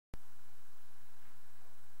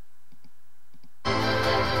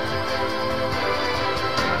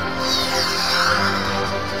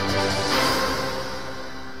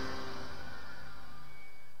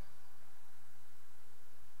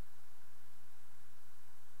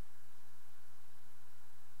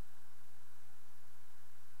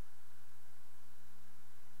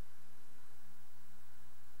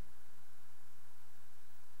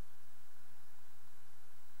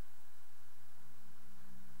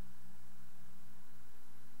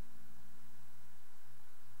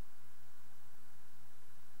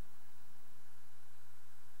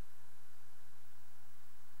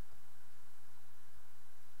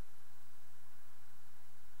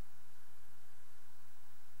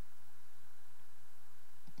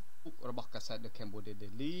របស់កាសែត The Cambodia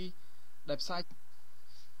Daily ដែលផ្សាយ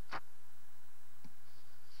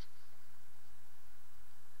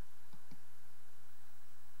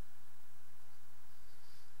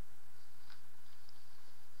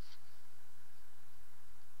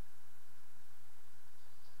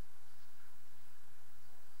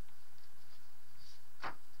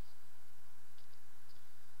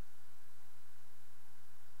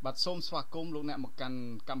បាទសូមស្វាគមន៍លោកអ្នកមកកាន់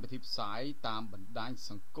កម្មវិធីផ្សាយតាមបណ្ដាញ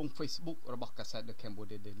សង្គម Facebook របស់កាសែត The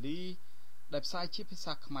Cambodia Daily ដែលផ្សាយជាភា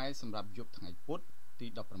សាខ្មែរសម្រាប់យប់ថ្ងៃពុធទី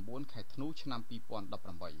19ខែធ្នូឆ្នាំ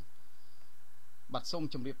2018បាទសូម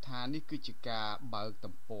ជម្រាបថានេះគឺជាការបើក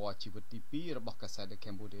ទំព័រជីវិតទី2របស់កាសែត The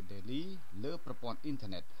Cambodia Daily លើប្រព័ន្ធអ៊ីនធឺ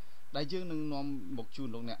ណិតដែលយើងនឹងនាំមកជូន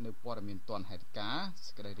លោកអ្នកនៅព័ត៌មានទាន់ហេតុការណ៍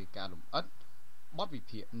សេចក្តីរាយការណ៍លម្អិតបទវិ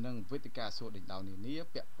ភាគនិងវេទិកាសួរដេញដោលនានា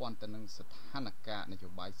ពាក់ព័ន្ធទៅនឹងស្ថានភាពនយោ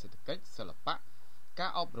បាយសេដ្ឋកិច្ចសិល្បៈកា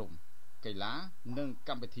រអប់រំកីឡានិងក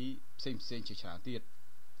ម្មវិធីផ្សេងៗជាច្រើនទៀត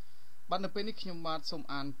បាទនៅពេលនេះខ្ញុំបាទសូម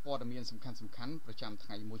អានព័ត៌មានសំខាន់ៗប្រចាំថ្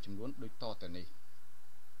ងៃមួយចំនួនដូចតទៅនេះ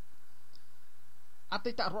អ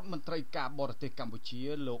តីតរដ្ឋមន្ត្រីការបរទេសកម្ពុជា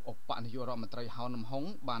លោកឧបនាយករដ្ឋមន្ត្រីហៅនំហុង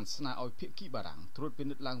បានស្នើឲ្យភាគីបារាំងត្រួតពិ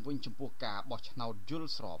និត្យឡើងវិញចំពោះការបោះឆ្នោតយ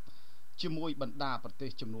ល់ស្របជាមួយបណ្ដាប្រទេស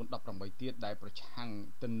ចំនួន18ទៀតដែលប្រឆាំង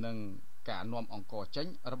ទៅនឹងការនាំអង្គចេញ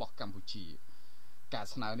របស់កម្ពុជាការ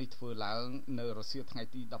ស្នើនេះធ្វើឡើងនៅរសៀលថ្ងៃ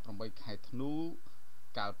ទី18ខែធ្នូ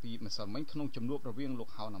កាលពីម្សិលមិញក្នុងជំនួបរវាងលោក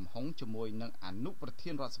ហៅនំហុងជាមួយនឹងអនុប្រធា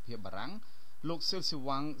នរដ្ឋសភាបារាំងលោកស៊ិលស៊ី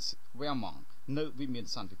វ៉ាងវ៉ែម៉ង់នៅវិមាន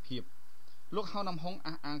សន្តិភាពលោកហៅនំហុង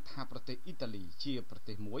អះអាងថាប្រទេសអ៊ីតាលីជាប្រ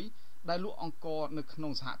ទេសមួយដែលលក់អង្គនៅក្នុ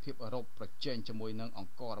ងសហភាពអឺរ៉ុបប្រជែងជាមួយនឹងអ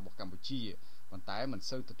ង្គរបស់កម្ពុជាប៉ុន្តែមិន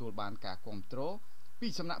សូវទទួលបានការគ្រប់គ្រងពី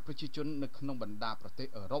សំណាក់ប្រជាជននៅក្នុងបណ្ដាប្រទេស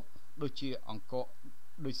អឺរ៉ុបដូចជា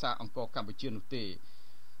ដោយសារអង្គកម្ពុជានោះទេ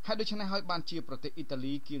ហើយដូច្នេះហើយបានជាប្រទេសអ៊ីតា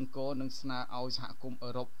លីគៀងគរនឹងស្នើឲ្យសហគមន៍អឺ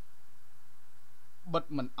រ៉ុបបិទ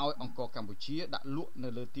មិនឲ្យអង្គកម្ពុជាដាក់លក់នៅ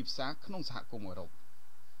លើទីផ្សារក្នុងសហគមន៍អឺរ៉ុប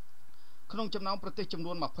ក្នុងចំណោមប្រទេសចំ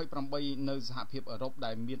នួន28នៅសហភាពអឺរ៉ុប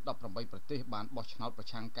ដែលមាន18ប្រទេសបានបោះឆ្នោតប្រ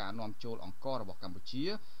ឆាំងការនាំចូលអង្គរបស់កម្ពុជា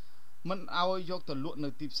មិនឲ្យយកទៅលក់នៅ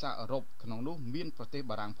ទីផ្សារអឺរ៉ុបក្នុងនោះមានប្រទេស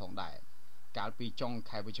បារាំងផងដែរកាលពីចុង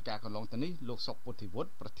ខែវិច្ឆិកាកន្លងទៅនេះលោកសុកពុទ្ធិវុឌ្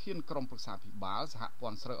ឍប្រធានក្រុមប្រឹក្សាភិបាលសហព័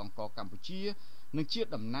ន្ធស្រូវអង្គកម្ពុជានិងជា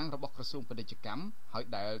តំណាងរបស់ក្រសួងពាណិជ្ជកម្មហើយ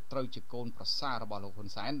ដែលត្រូវជាកូនប្រសាររបស់លោកហ៊ុន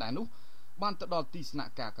សែនដែលនោះបានទៅដល់ទីស្នា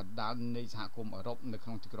ក់ការកណ្ដាលនៃសហគមន៍អឺរ៉ុបនៅក្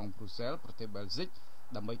នុងទីក្រុងប្រ៊ូសែលប្រទេសបែលហ្សិក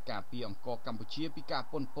ដើម្បីការពារអង្គកម្ពុជាពីការ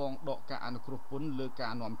ប៉ុនប៉ងដកការអនុគ្រោះពន្ធលើកា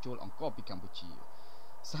រនាំចូលអង្គពីកម្ពុជា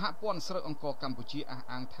សហព័ន្ធស្រូវអង្គកម្ពុជាអះ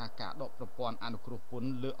អាងថាការដកប្រព័ន្ធអនុគ្រោះពន្ធ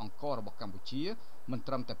លើអង្គរបស់កម្ពុជាមិន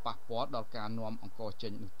ត្រឹមតែប៉ះពាល់ដល់ការនាំអង្គចេ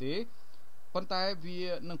ញនោះទេប៉ុន្តែវា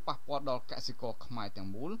នឹងប៉ះពាល់ដល់កសិករខ្មែរទាំង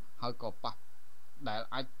មូលហើយក៏ដែល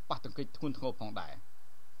អាចប៉ះទង្គិចធ្ងន់ធ្ងរផងដែរ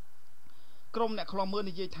ក្រុមអ្នកខ្លាំមើល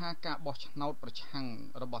និយាយថាការបោះឆ្នោតប្រឆាំង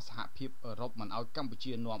របស់សហភាពអឺរ៉ុបមិនឲ្យកម្ពុ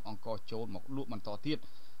ជានាំអង្គចូលមកលក់បន្តទៀត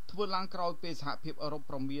ធ្វើឡើងក្រោយពេលសហភាពអឺរ៉ុប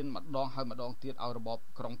ប្រមានម្ដងហើយម្ដងទៀតឲ្យរបប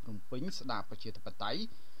ក្រុងភ្នំពេញស្ដារប្រជាធិបតេយ្យ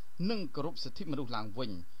និងគោរពសិទ្ធិមនុស្សឡើងវិ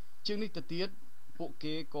ញជាងនេះទៅទៀតពួក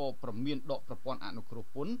គេក៏ប្រមានដកប្រព័ន្ធអនុគ្រោះ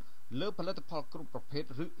ពន្ធលើផលិតផលគ្រប់ប្រភេទ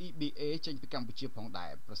ឬ EBA ចេញពីកម្ពុជាផងដែ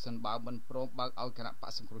រប្រសិនបើមិនព្រមបើកឲ្យគណៈប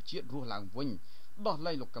ក្សសង្គ្រោះជាតិរស់ឡើងវិញដោះ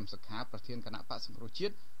លែងលោកកឹមសុខាប្រធានគណៈបក្សសង្គ្រោះជា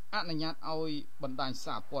តិអនុញ្ញាតឲ្យបណ្ដាញ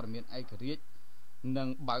សារព័ត៌មានឯករាជ្យនិង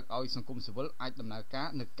បើកឲ្យសង្គមស៊ីវិលអាចដំណើរការ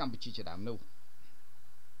នៅកម្ពុជាជាដើមនោះ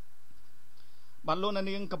បាទលោក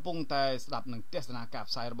នាងកំពុងតែស្ដាប់នឹងទស្សនាការ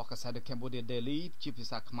ផ្សាយរបស់កាសែត The Cambodia Daily ជាភា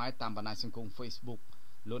សាខ្មែរតាមបណ្ដាញសង្គម Facebook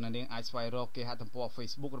លោកនាងអាចស្វែងរកគេហទំព័រ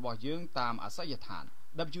Facebook របស់យើងតាមអាសយដ្ឋាន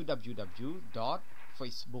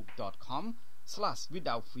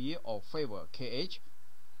www.facebook.com/withoutfearorfavorkh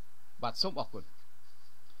បាទសូមអរគុណ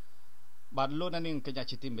បាទលោកនាងកញ្ញា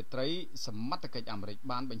ជាទីមេត្រីសមត្ថកិច្ចអាមេរិក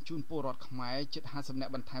បានបញ្ជូនពលរដ្ឋខ្មែរជិត50នា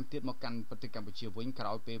ក់បន្ថែមទៀតមកកាន់ប្រទេសកម្ពុជាវិញក្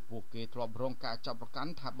រោយពេលពួកគេធ្លាប់រងការចាប់ប្រកា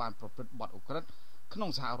ន់ថាបានប្រព្រឹត្តបទឧក្រិដ្ឋក្នុង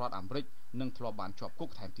សហរដ្ឋអាមេរិកនិងធ្លាប់បានជាប់គុក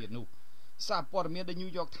ថែមទៀតនោះសារព័ត៌មាន The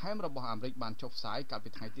New York Times របស់អាមេរិកបានចុះផ្សាយកាលពី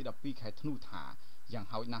ថ្ងៃទី12ខែធ្នូថាយ៉ាង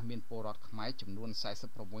ហោចណាស់មានពលរដ្ឋខ្មែរចំនួន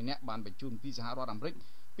46នាក់បានបញ្ជូនពីសហរដ្ឋអាមេរិក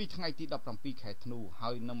ពីថ្ងៃទី17ខែធ្នូហើ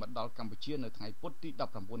យនឹងមកដល់កម្ពុជានៅថ្ងៃពុធទី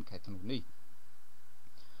19ខែធ្នូនេះ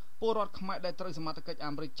ពលរដ្ឋខ្មែរដែលត្រូវសមត្ថកិច្ច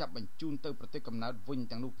អាមេរិកចាប់បញ្ជូនទៅប្រទេសកំណើតវិញ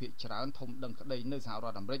ទាំងនោះភាគច្រើនធំដឹងក្តីនៅសហរ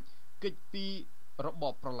ដ្ឋអាមេរិកគេចពីរប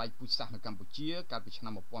បប្រល័យពូជសាសន៍នៅកម្ពុជាកាលពីឆ្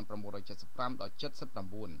នាំ1975ដល់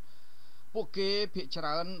79ពួកគេភាគច្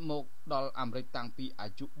រើនមកដល់អាមេរិកតាំងពីអា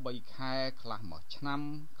យុ3ខែខ្លះ1ឆ្នាំ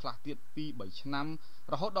ខ្លះទៀត2-3ឆ្នាំ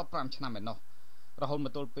រហូតដល់5ឆ្នាំឯណោះរហូតម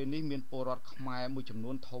កទល់ពេលនេះមានពលរដ្ឋខ្មែរមួយចំ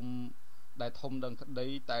នួនធំ ដែលធំដឹងក្តី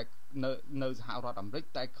តែនៅសហរដ្ឋអាមេរិក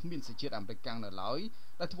តែគ្មានសេចក្ដីអាមេរិកកាំងនៅឡើយ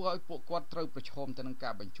ដែលធ្វើឲ្យពួកគាត់ត្រូវប្រឈមទៅនឹងកា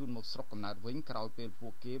របញ្ជូនមកស្រុកកំណើតវិញក្រោយពេលពួ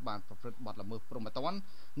កគេបានប្រព្រឹត្តបទល្មើសព្រហ្មទណ្ឌ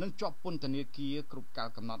និងជាប់ពន្ធនាគារគ្រប់កាល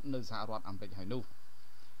កំណត់នៅសហរដ្ឋអាមេរិកហើយនោះ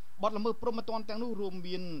បទល្មើសព្រហ្មទណ្ឌទាំងនោះរួម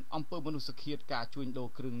មានអំពើមនុស្សឃាតការជួញដូរ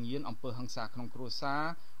គ្រឿងញៀនអំពើហិង្សាក្នុងគ្រួសារ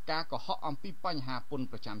ការកុហកអំពីបញ្ហាពន្ធ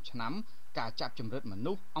ប្រចាំឆ្នាំការចាប់ចម្រិតម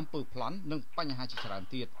នុស្សអំពើប្លន់និងបញ្ហាជាច្រើន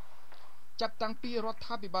ទៀតចាប់តាំងពីរដ្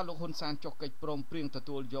ឋាភិបាលលោកហ៊ុនសែនចុះកិច្ចព្រមព្រៀងទ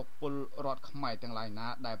ទួលយកពលរដ្ឋខ្មែរទាំងឡាយណា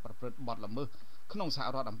ដែលប្រព្រឹត្តបទល្មើសក្នុងសហ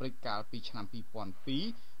រដ្ឋអាមេរិកកាលពីឆ្នាំ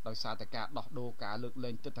2002ដោយសារតែការដោះដូរការលើកលែ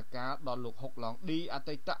ងទិដ្ឋាការដល់លោកហុកឡងឌីអ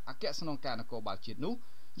តីតអគ្គស្នងការនគរបាលជាតិនោះ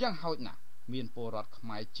យ៉ាងហោចណាស់មានពលរដ្ឋខ្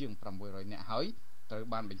មែរជាង600នាក់ហើយត្រូវ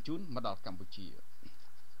បានបញ្ជូនមកដល់កម្ពុជា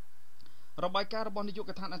របាយការណ៍របស់នាយក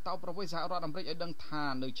ដ្ឋានអន្តរប្រវេសន៍សហរដ្ឋអាមេរិកឲ្យដឹងថា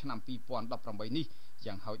នៅឆ្នាំ2018នេះ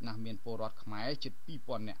យ៉ាងហោចណាស់មានពលរដ្ឋខ្មែរជិត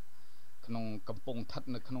2000នាក់ក្នុងកំពុងស្ថិត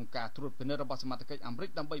នៅក្នុងការត្រួតពិនិត្យរបស់សមត្ថកិច្ចអាមេរិក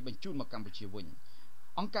ដើម្បីបញ្ជូនមកកម្ពុជាវិញ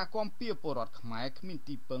អង្គការគាំពៀពលរដ្ឋខ្មែរគ្មាន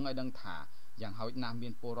ទីពឹងឲ្យដឹងថាយ៉ាងហោចណាស់មា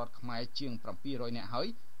នពលរដ្ឋខ្មែរជាង700នាក់ហើយ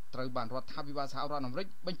ត្រូវបានរដ្ឋាភិបាលសហរដ្ឋអាមេរិក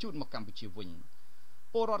បញ្ជូនមកកម្ពុជាវិញ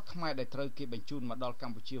ពលរដ្ឋខ្មែរដែលត្រូវគេបញ្ជូនមកដល់ក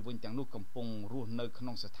ម្ពុជាវិញទាំងនោះកំពុងរស់នៅក្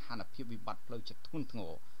នុងស្ថានភាពវិបត្តិផ្លូវចិត្តធ្ងន់ធ្ង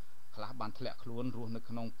រខ្លះបានធ្លាក់ខ្លួនរស់នៅ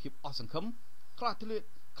ក្នុងភាពអស់សង្ឃឹមខ្លះ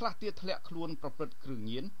ទៀតធ្លាក់ខ្លួនប្រព្រឹត្តគ្រឿង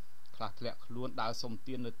ញៀនខ្លះធ្លាក់ខ្លួនដើរសុំ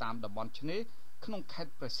ទាននៅតាមតំបន់ឆ្នេរក្នុងខេត្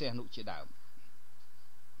តព្រះសីហនុជាដើម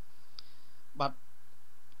បាទ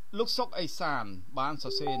លោកសុកអេសានបានស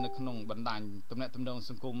រសេរនៅក្នុងបណ្ដាញទំនាក់ទំនង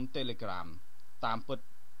សង្គម Telegram តាមពិត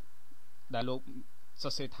ដែលលោកស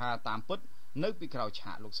រសេរថាតាមពិតនៅពីក្រោយ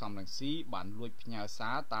ឆាកលោកសំរងស៊ីបានលួចផ្ញើសា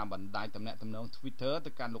រតាមបណ្ដាញទំនាក់ទំនង Twitter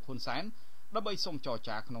ទៅកាន់លោកហ៊ុនសែនដើម្បីសូមចរ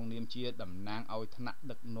ចាក្នុងនាមជាតំណាងឲ្យថ្នាក់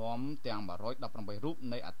ដឹកនាំទាំង118រូប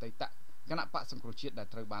នៃអតីតគណៈបកសង្គ្រោះជាតិដែល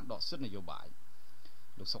ត្រូវបានដកសិទ្ធិនយោបាយ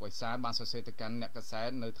លោកសុកអេសានបានសរសេរទៅកាន់អ្នកកាសែត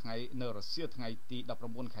នៅរសៀលថ្ងៃទី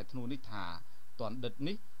19ខែធ្នូនេះថាតនដិត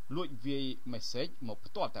នេះលួចវាយ message មក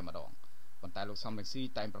ផ្ទាល់តែម្ដងប៉ុន្តែលោកសំរងស៊ី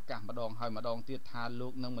តែងប្រកាសម្ដងហើយម្ដងទៀតថាលោ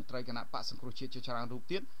កនិងមន្ត្រីគណៈបកសង្គ្រោះជាតិជាច្រើនរូប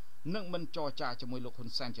ទៀតនឹងមិនចរចាជាមួយលោកហ៊ុន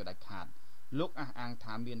សែនជាដាច់ខាតលោកអះអាង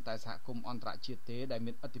ថាមានតែសហគមន៍អន្តរជាតិទេដែល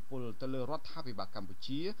មានឥទ្ធិពលទៅលើរដ្ឋាភិបាលកម្ពុ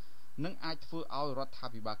ជានិងអាចធ្វើឲ្យរដ្ឋា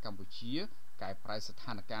ភិបាលកម្ពុជាកែប្រែស្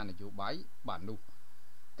ថានភាពនយោបាយបាននោះ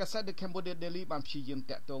កាសែត The Cambodia Daily បានព្យាយាម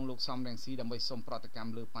តាក់ទងលោកសំរងស៊ីដើម្បីសុំប្រតិកម្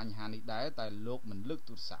មលើបញ្ហានេះដែរតែលោកមិនលើក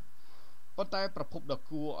ទូរស័ព្ទប៉ុន្តែប្រភពដ៏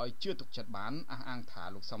គួរឲ្យជឿទុកចិត្តបានអះអាងថា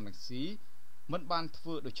លោកសំរងស៊ីមិនបានធ្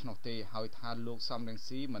វើដូច្នោះទេហើយថាលោកសំរង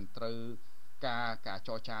ស៊ីមិនត្រូវការច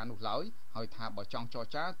រចានោះឡើយហើយថាបើចង់ចរ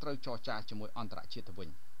ចាត្រូវចរចាជាមួយអន្តរជាតិទៅវិញ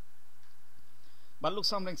បាទលោក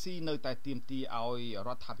សំរងស៊ីនៅតែទាមទារឲ្យរ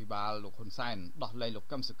ដ្ឋាភិបាលលោកហ៊ុនសែនដោះលែងលោក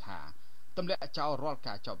កឹមសុខាទម្លាក់ចោលរាល់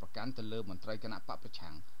ការចោទប្រកាន់ទៅលើមន្ត្រីគណៈបកប្រ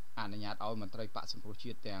ឆាំងអនុញ្ញាតឲ្យមន្ត្រីបកសង្គ្រោះ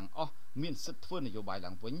ជាតិទាំងអស់មានសិទ្ធិធ្វើនយោបាយ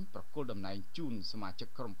ឡើងវិញប្រគល់តំណែងជូនសមាជិក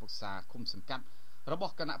ក្រុមប្រឹក្សាឃុំសង្កាត់រប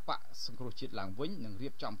ស់គណៈបកសង្គ្រោះជាតិឡើងវិញនិងរៀ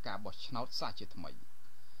បចំការបោះឆ្នោតសាជាថ្មី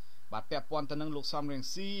បាទពាក់ព័ន្ធទៅនឹងលោកសំរង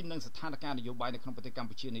ស៊ីនិងស្ថានភាពនយោបាយនៅក្នុងប្រទេសកម្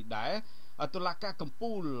ពុជានេះដែរតុលាការកំ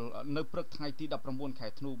ពូលនៅព្រឹកថ្ងៃទី19ខែ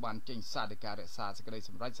ធ្នូបានចេញសារដីការក្សាសេចក្តីស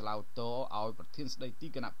ម្រេចសាឡាវតឲ្យប្រធានស្ដីទី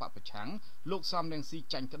គណៈបកប្រឆាំងលោកសំរងស៊ី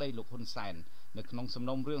ចាញ់ក្តីលោកហ៊ុនសែននៅក្នុងសំ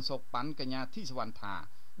ណុំរឿងសោកប៉ាន់កញ្ញាធីសវណ្ណថា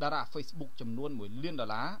តារា Facebook ចំនួន$1 លាន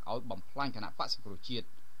ឲ្យបំផ្លាញគណៈបកសង្គ្រោះជាតិ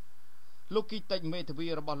លោកគីតិចមេធាវី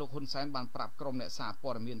របស់លោកហ៊ុនសែនបានប្រាប់ក្រុមអ្នកសារព័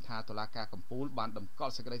ត៌មានថាតុលាការកំពូលបានដំក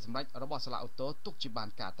ល់សេចក្តីសម្រេចរបស់សាឡាវតទុកជាបាន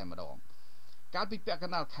ការតែម្ដងកាលពីពាក់ក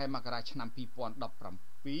ណ្ដាលខែមករាឆ្នាំ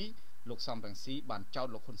2017លោកសំរងស៊ីបានចោទ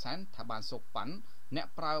លោកហ៊ុនសែនថាបានសោកប៉ាន់អ្នក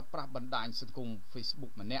ប្រើប្រាស់បណ្ដាញសង្គម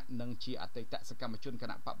Facebook ម្នាក់និងជាអតីតសកម្មជនគ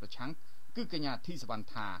ណៈបកប្រឆាំងគឺកញ្ញាធីសវណ្ណ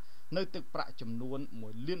ថានៅទឹកប្រាក់ចំនួន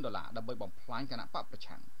$1 លានដើម្បីបំផ្លាញគណៈបកប្រ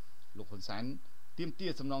ឆាំងលោកហ៊ុនសែនទាមទា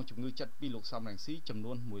រសំណងជំងឺចិត្តពីលោកសំរងស៊ីចំ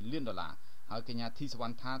នួន$1 លានហើយកញ្ញាធីសវ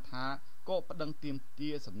ណ្ណថាក៏ប្តឹងទាមទា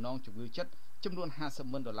រសំណងជំងឺចិត្តចំនួន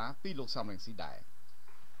$50,000ពីលោកសំរងស៊ីដែរ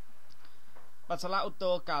បាទសាឡាឧទ្ធ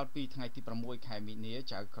រកាលពីថ្ងៃទី6ខែមីនា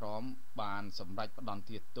ចៅក្រមបានសម្រេចផ្តន្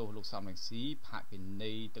ទាទោសលោកសំរងស៊ីផាកពិ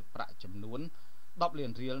ន័យទឹកប្រាក់ចំនួន10 លា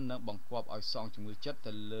នរៀលនិងបង្គាប់ឲ្យសងជំងឺចិត្ត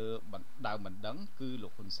ទៅលើដើមបណ្ដឹងគឺលោ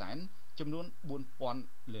កហ៊ុនសែនចំនួន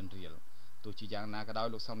$4,000 លានរៀលទោះជាយ៉ាងណាក៏ដោយ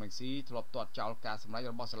លោកសំរងស៊ីធ្លាប់ទាត់ចោលការសម្រេច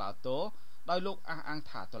របស់សាឡាឧទ្ធរដោយលោកអះអាង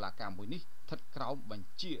ថាតុលាការមួយនេះស្ថិតក្រោមបញ្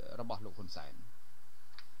ជារបស់លោកហ៊ុនសែន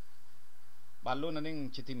បាទលោកនាង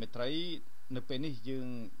ជាទីមេត្រីនៅពេលនេះយើង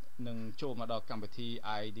នឹងចូលមកដល់កម្មវិធី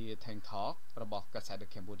Idea Tank Talk របស់កាសែត The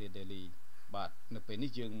Cambodia Daily បាទនៅពេល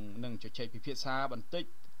នេះយើងនឹងជជែកពិភាក្សាបន្តិច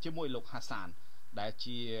ជាមួយលោកហាសានដែល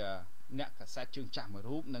ជាអ្នកកាសែតជើងចាស់មួយ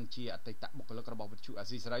រូបនិងជាអតីតបុគ្គលិករបស់វិទ្យុអា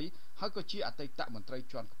ស៊ីសេរីហើយក៏ជាអតីតមន្ត្រី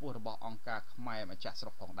ជាន់ខ្ពស់របស់អង្គការខ្មែរម្ចាស់ស្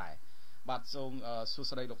រុកផងដែរបាទសូមសួ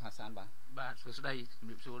ស្តីលោកហាសានបាទ បាទសួស្តីជំ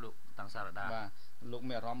រាបសួរលោកតាំងសារដាបាទលោក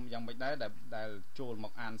មានអារម្មណ៍យ៉ាងម៉េចដែរដែលចូលម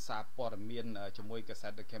កអានសារព័ត៌មានជាមួយកាសែ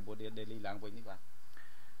ត The Cambodia Daily ឡើងវិញនេះ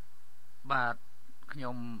បាទខ្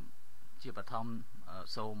ញុំជាបឋម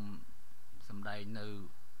សូមសម្ដែងនៅ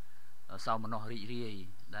សោមនស្សរីករាយ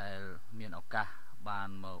ដែលមានឱកាសបាន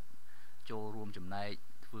មកចូលរួមចំណែក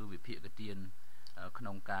ធ្វើវិភាគទានក្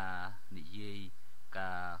នុងការនិយាយ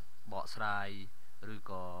ការបកស្រាយឬ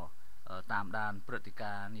ក៏តាមដានព្រឹត្តិ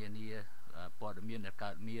ការណ៍នានាព័ត៌មានដែល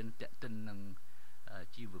កើតមានតេតិននឹង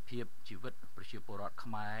ជីវភាពជីវិតប្រជាពលរដ្ឋខ្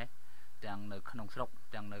មែរទាំងនៅក្នុងស្រុក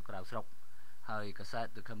ទាំងនៅក្រៅស្រុកហើយកាសែត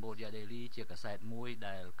The Cambodia Daily ជាកាសែតមួយ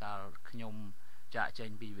ដែលកាលខ្ញុំចាក់ចេញ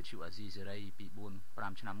ពីវិទ្យុអាស៊ីសេរីពី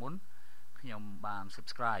 4-5 ឆ្នាំមុនខ្ញុំបាន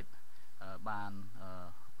subscribe បាន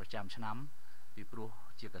ប្រចាំឆ្នាំពីព្រោះ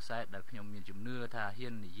ជាកាសែតដែលខ្ញុំមានជំនឿថាហ៊ា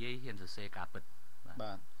ននិយាយហ៊ានសរសេរការពិត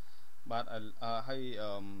បាទហើយ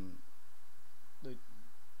ដូច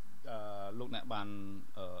លោកអ្នកបាន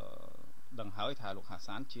ដឹងហើយថាលោកហា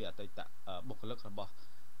សានជាអតីតបុគ្គលិករបស់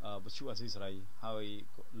វិទ្យុអាស៊ីសេរីហើយ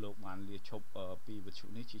លោកបានលាឈប់ពីវិទ្យុ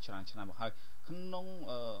នេះជាច្រើនឆ្នាំមកហើយក្នុង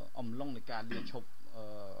អំឡុងនៃការលាឈប់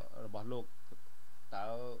របស់លោកតើ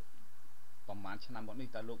ប្រហែលឆ្នាំមកនេះ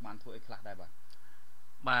តើលោកបានធ្វើអីខ្លះដែរ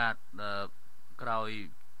បាទក្រោយ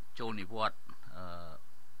ចូលនិវត្តន៍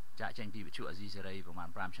ចាក់ចេញពីវិទ្យុអាស៊ីសេរីប្រហែល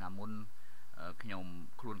5ឆ្នាំមុនខ្ញុំ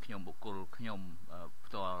បុគ្គលខ្ញុំ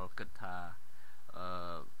ផ្ទាល់គិតថា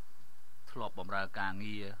ធ្លាប់បម្រើការ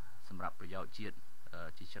ងារសម្រាប់ប្រយោជន៍ជាតិ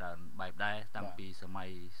ជាច្រើនបែបដែរតាំងពីសម័យ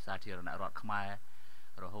សាធារណរដ្ឋខ្មែរ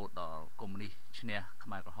រហូតដល់កុម្មុយនីសឈ្នះខ្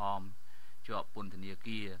មែរក្រហមជាប់ពន្ធនា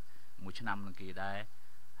គារមួយឆ្នាំនឹងគេដែរ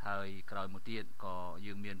ហើយក្រោយមកទៀតក៏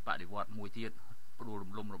យើងមានបដិវត្តន៍មួយទៀតផ្ដួល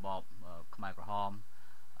រំលំរបបខ្មែរក្រហម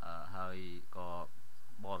ហើយក៏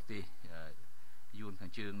បរទេសយួនខា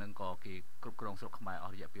ងជើងនឹងក៏គេគ្រប់គ្រងស្រុកខ្មែរអ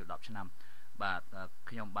ស់រយៈពេល10ឆ្នាំបាទ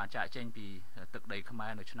ខ្ញុំបានចាក់ចេញពីទឹកដីខ្មែ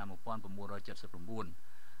រនៅឆ្នាំ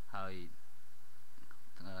1979ហើយ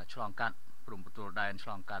ឆ្លងកាត់ព្រំប្រទល់ដែនឆ្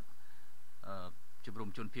លងកាត់ជំរុំ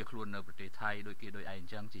ជនភៀសខ្លួននៅប្រទេសថៃដោយគេដោយឯងអ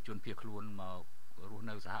ញ្ចឹងជាជនភៀសខ្លួនមករស់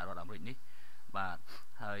នៅសហរដ្ឋអាមេរិកនេះបាទ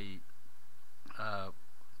ហើយ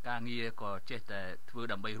ការងារក៏ចេះតែធ្វើ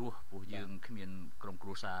ដើម្បីរស់ព្រោះយើងគ្មានក្រុមគ្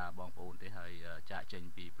រួសារបងប្អូនទេហើយចាក់ចេញ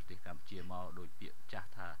ពីប្រទេសកម្ពុជាមកដោយពាក្យចាស់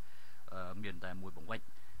ថាមានតែមួយបង្វិច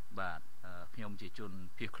បាទខ្ញុំជាជន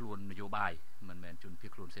ភៀសខ្លួននយោបាយមិនមែនជនភៀស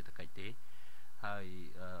ខ្លួនសេដ្ឋកិច្ចទេហើយ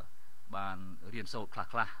បានរៀនសូត្រ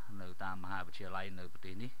ខ្លះនៅតាមមហាវិទ្យាល័យនៅប្រ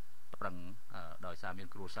ទេសនេះប្រឹងដោយសារមាន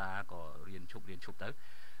គ្រួសារក៏រៀនឈប់ទៅ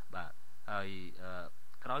បាទហើយ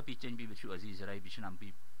ក្រោយពីចេញពីវិទ្យុអាស៊ីសេរីពីឆ្នាំ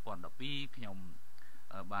2012ខ្ញុំ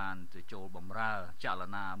បានទៅចូលបម្រើចល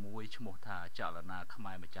នាមួយឈ្មោះថាចលនាខ្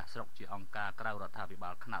មែរម្ចាស់ស្រុកជាអង្គការក្រៅរដ្ឋាភិបា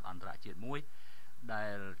លខ្នាតអន្តរជាតិមួយដែ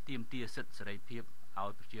លទាមទារសិទ្ធិសេរីភាពឲ្យ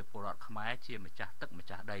ប្រជាពលរដ្ឋខ្មែរជាម្ចាស់ទឹកម្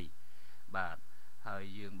ចាស់ដីបាទហើយ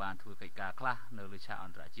យើងបានធ្វើកិច្ចការខ្លះនៅលើឆាកអ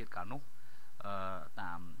ន្តរជាតិកាលនោះ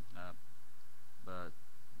តាម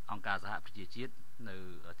អង្គការសហប្រជាជាតិនៅ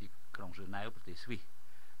ទីក្រុងហ្សឺណែវប្រទេសស្វីស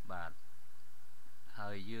បាទ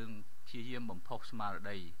ហើយយើងព្យាយាមបំផុសស្មារ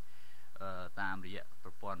តីតាមរយៈប្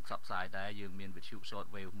រព័ន្ធផ្សព្វផ្សាយដែរយើងមានវិទ្យុ short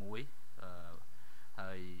wave មួយ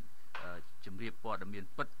ហើយជំរាបព័ត៌មាន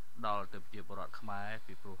ពិតដល់ទៅប្រជាពលរដ្ឋខ្មែរ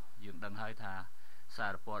ពីព្រោះយើងដឹងហើយថាសា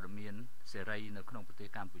រព័ត៌មានសេរីនៅក្នុងប្រទេស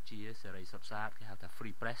កម្ពុជាសេរីសុទ្ធសាធគេហៅថា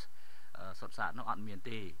free press សុទ្ធសាធនោះអត់មាន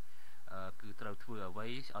ទេគឺត្រូវធ្វើអ្វី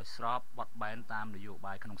ឲ្យស្របបត់បែនតាមនយោ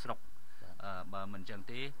បាយក្នុងស្រុកបើមិនអញ្ចឹង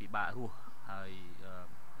ទេពិបាករស់ហើយ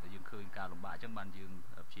យើងឃើញការលំបាកអញ្ចឹងបានយើង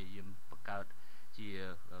ព្យាយាមបង្កើតជា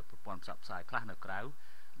ប្រព័ន្ធផ្សព្វផ្សាយខ្លះនៅក្រៅ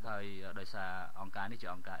ហើយដោយសារអង្គការនេះជា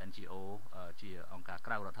អង្គការ NGO ជាអង្គការ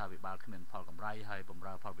ក្រៅរដ្ឋាភិបាលគ្មានផលកម្រៃហើយបម្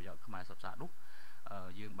រើផលប្រយោជន៍ខ្មែរសុទ្ធសាធនោះ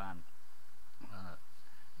យើងបាន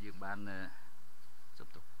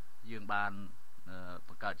ប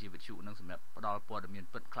ង្កើតជាវិទ្យុនឹងសម្រាប់ផ្ដល់ព័ត៌មាន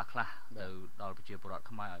ពិតខ្លះទៅដល់ប្រជាពលរដ្ឋ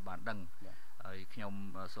ខ្មែរឲ្យបានដឹងហើយខ្ញុំ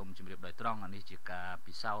សូមជម្រាបដោយត្រង់អានេះជាការ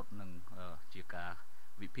ពិសោធន៍និងជាការ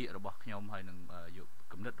វិភាគរបស់ខ្ញុំហើយនឹងយក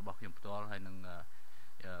គំនិតរបស់ខ្ញុំផ្ទាល់ហើយនឹង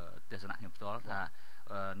ទស្សនៈខ្ញុំផ្ទាល់ថា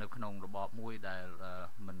នៅក្នុងរបបមួយដែល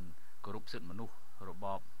មិនគោរពសិទ្ធិមនុស្សរប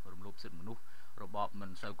បរំលោភសិទ្ធិមនុស្សរបបមិន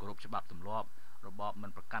សូវគោរពច្បាប់ទម្លាប់របបមិន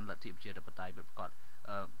ប្រកាន់លទ្ធិប្រជាធិបតេយ្យពិតប្រាកដ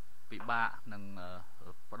ពិបាកនឹង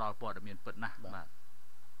ផ្ដល់ព័ត៌មានពិតណាស់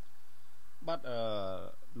បាទ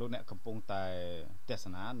លោកអ្នកកំពុងតែទស្ស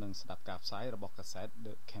នានិងស្ដាប់ការផ្សាយរបស់កាសែត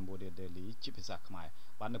The Cambodia Daily ជាភាសាខ្មែរ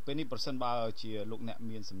បាទនៅពេលនេះប្រសិនបើជាលោកអ្នក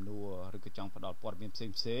មានសំណួរឬក៏ចង់ផ្ដល់ព័ត៌មានផ្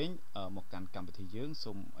សេងមកកាន់កម្មវិធីយើង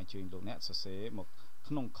សូមអញ្ជើញលោកអ្នកសរសេរមក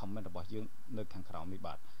ក្នុង comment របស់យើងនៅខាងក្រោមនេះ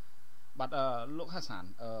បាទលោកហាសាន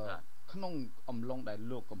ក្នុងអំឡុងដែល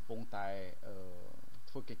លោកកំពុងតែ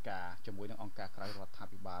ធ្វើកិច្ចការជាមួយនឹងអង្គការក្រៅរដ្ឋា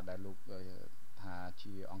ភិបាលដែលលោកថា ថា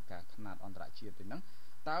ជាអង្គការខ្នាតអន្តរជាតិទេហ្នឹង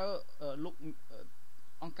តើលោក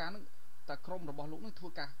អង្គការហ្នឹងតើក្រុមរបស់លោកនឹងធ្វើ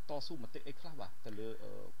ការតស៊ូមតិអីខ្លះបាទទៅលើ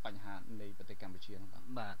បញ្ហានៃប្រទេសកម្ពុជាហ្នឹង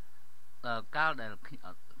បាទកាលដែល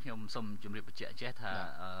ខ្ញុំសូមជម្រាបបញ្ជាក់ចេះថា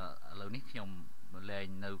ឥឡូវនេះខ្ញុំលែង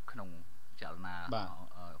នៅក្នុងចលនា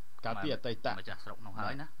កាលពីអតីតម្ចាស់ស្រុកនោះហើ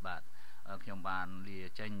យណាបាទខ្ញុំបានលា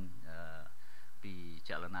ចេញពី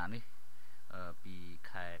ចលនានេះពី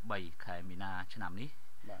ខែ3ខែមីនាឆ្នាំនេះ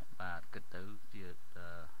បាទគិតទៅជា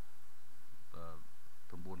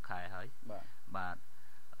9ខែហើយបាទ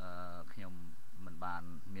ខ្ញុំមិនបាន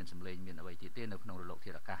មានសម្លេងមានអ្វីទៀតទេនៅក្នុងរលក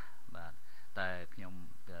ធាតុអាកាសបាទតែខ្ញុំ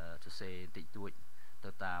សរសេរតិចតួចទៅ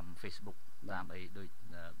តាម Facebook តាមអីដូច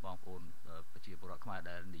បងប្អូនប្រជាពលរដ្ឋខ្មែរ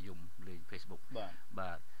ដែលនិយមលេង Facebook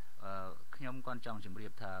បាទខ្ញុំក៏ចង់ជម្រា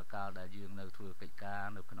បថាកាលដែលយើងនៅធ្វើកិច្ចការ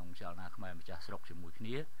នៅក្នុងចលនាខ្មែរម្ចាស់ស្រុកជាមួយគ្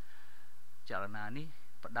នាចលនានេះ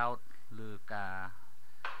ផ្ដោតលើការ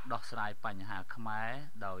ដោះស្រាយបញ្ហាខ្មែរ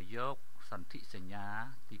ដោយយកសន្ធិសញ្ញា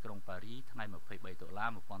ទីក្រុងប៉ារីថ្ងៃ23ដុល្លារ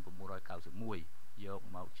1991យក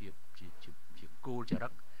មកជាគោលចរិ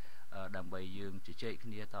តដើម្បីយើងជជែកគ្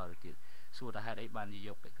នាតទៅទៀតសួរថាហេតុអីបានយ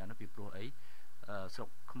កកិច្ចការនោះពីព្រោះអីស្រុក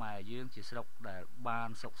ខ្មែរយើងជាស្រុកដែលបាន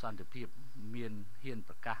សុខសន្តិភាពមានហ៊ាន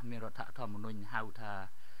ប្រកាសមានរដ្ឋធម្មនុញ្ញហៅថា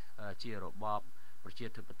ជារបបប្រជា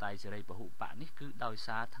ធិបតេយ្យសេរីពហុបកនេះគឺដោយ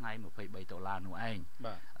សារថ្ងៃ23ដុល្លារនោះឯង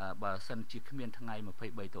បើសិនជាគ្មានថ្ងៃ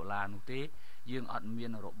23ដុល្លារនោះទេយើងអត់មាន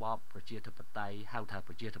របបប្រជាធិបតេយ្យហៅថា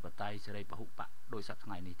ប្រជាធិបតេយ្យសេរីពហុបកដោយសប្តាហ៍ថ្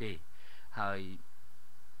ងៃនេះទេហើយ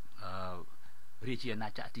រាជាណា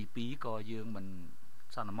ចក្រទី2ក៏យើងមិន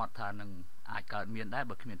សន្មត់ថានឹងអាចកើតមានដែរ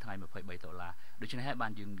បើគ្មានថ្ងៃ23ដុល្លារដូច្នេះហើយបា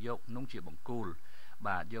នយើងយកនោះជាបង្គោល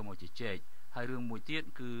បាទយកមកជជែកហើយរឿងមួយទៀត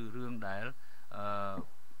គឺរឿងដែល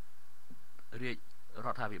រាជរ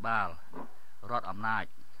ដ្ឋាភិបាលរដ្ឋអំណាច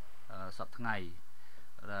សប្តាហ៍ថ្ងៃ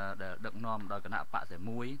ដែលដឹកនាំដោយគណៈបកតែ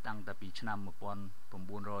មួយតាំងតែពីឆ្នាំ1979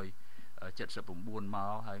ម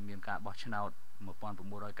កហើយមានការបោះឆ្នោត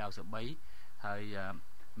1993ហើយ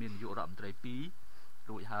មាននាយករដ្ឋមន្ត្រី2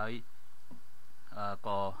រួចហើយ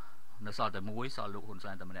ក៏នៅសល់តែមួយសល់លោកហ៊ុន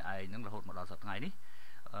សែនតែម្នាក់ឯងហ្នឹងរហូតមកដល់សប្តាហ៍ថ្ងៃនេះ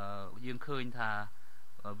យើងឃើញថា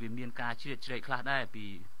វាមានការជ្រៀតជ្រែកខ្លះដែរ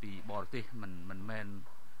ពីបរទេសមិនមែន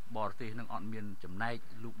បរទេសនឹងអត់មានចំណែក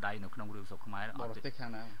លូកដៃនៅក្នុងរឿងស្រុកខ្មែរបរទេសខា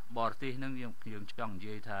ងណាបរទេសនឹងយើងចង់និ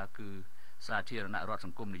យាយថាគឺសាធារណរដ្ឋស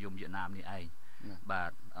ង្គមនិយមវៀតណាមនេះឯងបា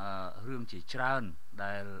ទរឿងជាច្រើន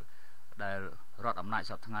ដែលរដ្ឋអំណាច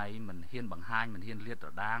សប្តាហ៍ថ្ងៃមិនហ៊ានបង្ហាញមិនហ៊ានលាតត្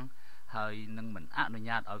រដាងហើយនឹងមិនអនុញ្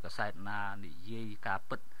ញាតឲ្យកសែតណានិយាយការ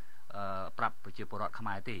ពិតប្រាប់ប្រជាពលរដ្ឋខ្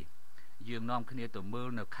មែរទេយើងនាំគ្នាទៅមើល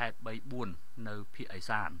នៅខេត្ត3 4នៅភាគឦ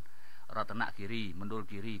សានរតនគិរីមណ្ឌល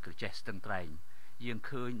គិរីក្រចេះស្ទឹងត្រែងយើ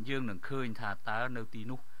ងនឹងឃើញថាតើនៅទី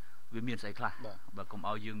នោះវាមានស្អីខ្លះបើកុំ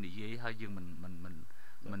ឲ្យយើងនិយាយហើយយើងមិ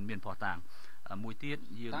នមានផុសតាងមួយទៀត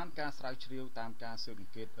យើងតាមការស្រាវជ្រាវតាមការស៊ើបអ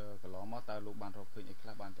ង្កេតកន្លងមកតើលោកបានរកឃើញអីខ្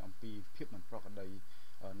លះបានអំពីភាពមិនប្រក្រតី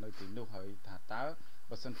នៅទីនោះហើយថាតើ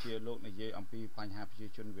បើសិនជាលោកនិយាយអំពីបញ្ហាប្រជា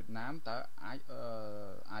ជនវៀតណាមតើ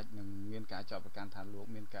អាចនឹងមានការចោទប្រកាន់ថាលោក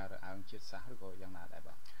មានការរើសអើងជាតិសាសន៍ឬក៏យ៉ាងណាដែរ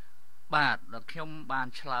បាទដល់ខ្ញុំបាន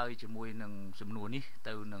ឆ្លើយជាមួយនឹងសំណួរនេះ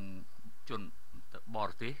ទៅនឹងជនបរ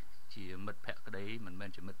ទេសជាមិត្តភក្តិក្តីមិនមែន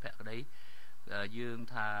ជាមិត្តភក្តិក្តីយើង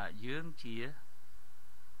ថាយើងជា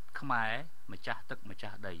ខ្មែរម្ចាស់ទឹកម្ចា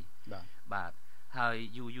ស់ដីបាទហើយ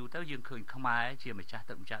យូរទៅយើងឃើញខ្មែរជាម្ចាស់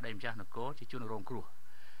ទឹកម្ចាស់ដីម្ចាស់នគរជាជនរងគ្រោះ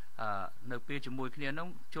នៅពេលជាមួយគ្នានោះ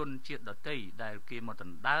ជនជាតិដទៃដែលគេមកដ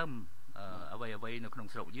ណ្ដើមអ្វីនៅក្នុង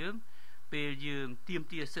ស្រុកយើងពេលយើងទាម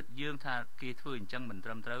ទារសិទ្ធិយើងថាគេធ្វើអញ្ចឹងមិនត្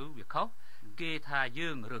រឹមត្រូវវាខុសគេថាយើ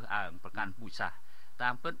ងរើសអើងប្រកាន់ពូជសាសន៍តា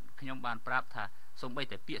មពិតខ្ញុំបានប្រាប់ថាសូម្បី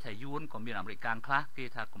តែពាក្យថាយួនក៏មានអាមេរិកកាំងខ្លះគេ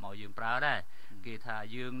ថាកុំឲ្យយើងប្រើដែរគេថា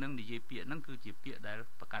យើងនឹងនិយាយពាក្យហ្នឹងគឺជាពាក្យដែល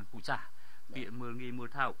ប្រកាន់ពូជសាសន៍ពាក្យមើលងាយមើល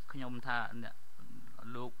ថោកខ្ញុំថា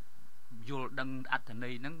លោកយល់ដឹងអត្ថន័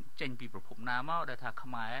យហ្នឹងចេញពីប្រភពណាមកដែលថាខ្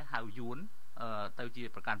មែរហៅយួនទៅជា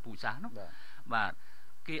ប្រកាន់ពូជសាសន៍នោះបាទ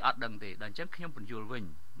គេអត់ដឹងទេដល់អញ្ចឹងខ្ញុំបញ្យល់វិញ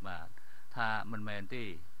បាទថាមិនមែនទេ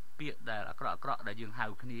ពាក្យដែលអាក្រក់ដែលយើងហៅ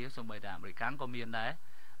គ្នាសូម្បីតែអាមេរិកកាំងក៏មានដែរ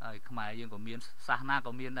ហើយខ្មែរយើងក៏មានសាសនា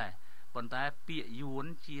ក៏មានដែរប៉ុន្តែពាក្យយួន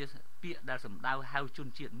ជាពាក្យដែលសំដៅហៅជន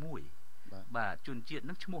ជាតិមួយបាទជនជាតិ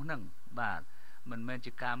នឹងឈ្មោះនឹងបាទមិនមែន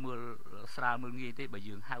ជាការមើលស្រាលមើលងាយទេបើ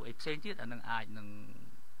យើងហៅអីផ្សេងទៀតអានឹងអាចនឹង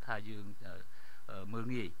ថាយើងមើល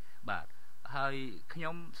ងាយបាទហើយខ្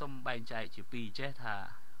ញុំសូមបែងចែកជាពីរចេះថា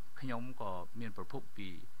ខ្ញុំក៏មានប្រភពពី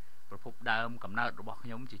ប្រភពដើមកំណើតរបស់ខ្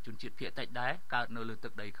ញុំជាជនជាតិភាគតិចដែរកើតនៅលើទឹ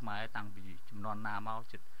កដីខ្មែរតាំងពីជំនាន់ណាមក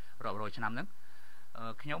ជិតរាប់រយឆ្នាំហ្នឹង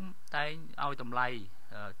ខ្ញុំតែងឲ្យតម្លៃ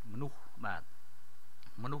មនុស្សបាទ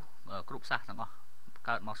មនុស្សគ្រប់សាសទាំងអស់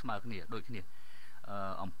កើតមកស្មើគ្នាដូចគ្នា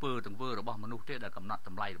អំពើទង្វើរបស់មនុស្សទេដែលកំណត់ត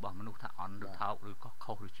ម្លៃរបស់មនុស្សថាអន់ឬថោកឬ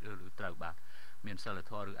ខុសឬត្រូវបាទ មានសិល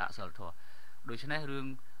ធម៌ឬអសិលធម៌ដូច្នេះរឿង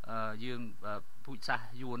យើងពូជសាស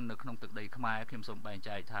យួននៅក្នុងទឹកដីខ្មែរខ្ញុំសូមបែង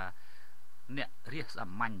ចែកថាអ្នករាសសា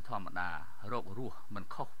មញ្ញធម្មតារករស់មិន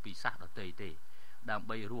ខុសពីសាសដទៃទេដើម្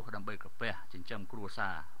បីរស់ដើម្បីក្រពះចិញ្ចឹមគ្រួសា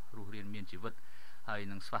ររស់រៀនមានជីវិតហើយ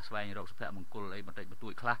នឹងស្វះស្វែងរកសុភមង្គលអីបន្តិចបន្តួ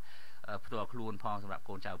ចខ្លះផ្ទាល់ខ្លួនផងសម្រាប់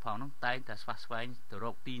កូនចៅផងហ្នឹងតែងតែស្វះស្វែងទៅរ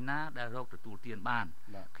កទីណាដែលរកទទួលទានបាន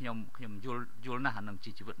ខ្ញុំយល់ណាស់អានឹង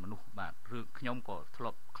ជាជីវិតមនុស្សបាទឬខ្ញុំក៏ធ្លា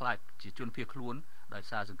ប់ខ្លាចជាជនភៀសខ្លួនដោយ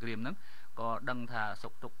សារសង្គ្រាមហ្នឹងក៏ដឹងថាសុ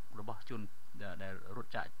ខទុក្ខរបស់ជនដែលរ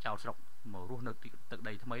ត់ចាកចោលស្រុកមករស់នៅទឹក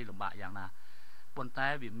ដីថ្មីលំបាកយ៉ាងណាប៉ុន្តែ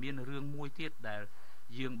វាមានរឿងមួយទៀតដែល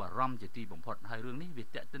យើងបារម្ភជាទីបំផុតហើយរឿងនេះវា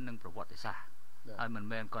ទាក់ទិននឹងប្រវត្តិសាស្ត្រហើយមិន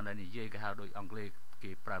មែនគ្រាន់តែនិយាយគេហៅដោយអង់គ្លេស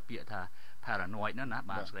គេប្រើពាក្យថា paranoid ណា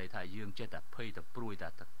បានស្ដីថាយើងចេះតែភ័យតែព្រួយតែ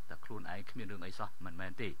ខ្លួនឯងគ្មានរឿងអីសោះមិនមែ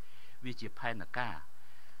នទេវាជាផែនការ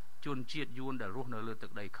ជនជាតិយួនដែលរស់នៅលើទឹ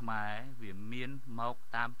កដីខ្មែរវាមានមក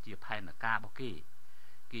តាមជាផែនការរបស់គេ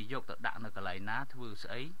យកទៅដាក់នៅកន្លែងណាធ្វើស្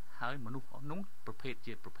អីហើយមនុស្សនោះប្រភេទ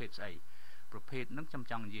ជាប្រភេទស្អីប្រភេទហ្នឹងខ្ញុំ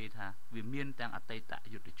ចង់និយាយថាវាមានទាំងអតីត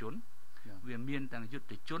យុទ្ធជនវាមានទាំងយុទ្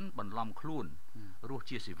ធជនបន្លំខ្លួនរស់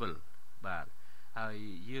ជាស៊ីវិលបាទហើយ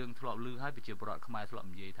យើងធ្លាប់ឮហើយប្រជាពលរដ្ឋខ្មែរធ្លាប់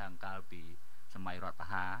និយាយថាកាលពីសម័យរដ្ឋប្រ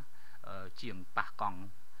ហារជាងប៉ះកង់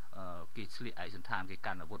គេស្លៀកឯកសណ្ឋានគេ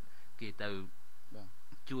កាន់អាវុធគេទៅ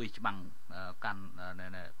ជួយច្បាំងកាន់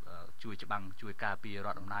ជួយច្បាំងជួយការពាររ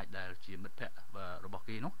ដ្ឋអំណាចដែលជាមិត្តភ័ក្តិរបស់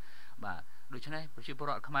គេនោះបាទដូច្នេះប្រជាពល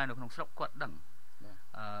រដ្ឋខ្មែរនៅក្នុងស្រុកគាត់ដឹង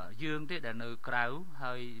យើងទេដែលនៅក្រៅ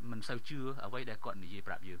ហើយមិនសូវជឿអ្វីដែលគាត់និយាយ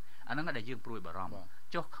ប្រាប់យើងអាហ្នឹងដែលយើងព្រួយបារម្ភ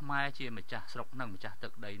ចុះខ្មែរជាម្ចាស់ស្រុកហ្នឹងម្ចាស់ទឹ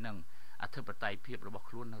កដីហ្នឹងអធិបតេយ្យភាពរបស់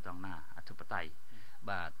ខ្លួននៅត្រង់ណាអធិបតេយ្យ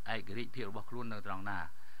បាទឯករាជ្យភាពរបស់ខ្លួននៅត្រង់ណា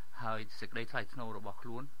ហើយសេចក្តីថ្លៃថ្នូររបស់ខ្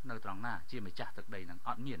លួននៅត្រង់ណាជាម្ចាស់ទឹកដីហ្នឹងអ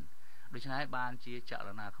ត់មានដូច្នេះបានជាចល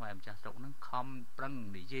នាខ្មែរម្ចាស់ស្រុកហ្នឹងខំប្រឹង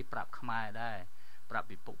និយាយប្រាប់ខ្មែរដែរប្រាប់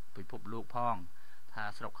ពិភពលោកផងថា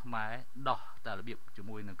ស្រុកខ្មែរដោះតែរបៀបជា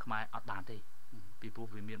មួយនឹងខ្មែរអត់បានទេពីព្រោះ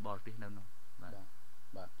វាមានបរទេសនៅនោះបា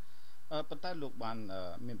ទប៉ុន្តែលោកបាន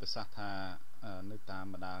មានប្រសាសន៍ថានៅតាម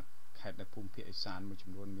បណ្ដាខេត្តនៅភូមិភាគឦសានមួយ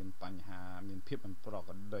ចំនួនមានបញ្ហាមានភាពមិនប្រ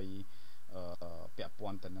ក្រតីពាក់ព័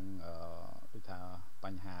ន្ធទៅនឹងដូចថាប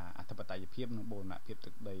ញ្ហាអធិបតេយ្យភាពនិងបូរណភាព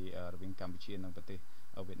ទឹកដីរវាងកម្ពុជានិងប្រទេស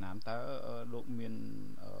វៀតណាមតើលោកមាន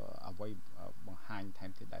អ្វីបង្ហាញថែ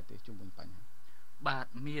មទៀតដែរទេជុំវិញបញ្ហាបាទ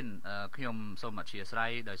មានខ្ញុំសូមអធិស្ឋា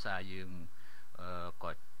នដោយសារយើង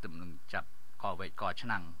ក៏ទំនឹងចាប់កវែកកឆ្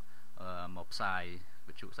នាំងមកផ្សាយ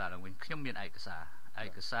វិទ្យុសារឡើងវិញខ្ញុំមានឯកសា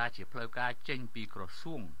រជាផ្លូវការចេញពីក្រ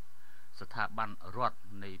សួងស្ថាប័នរដ្ឋ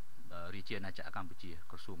នៃរាជាណាចក្រកម្ពុជា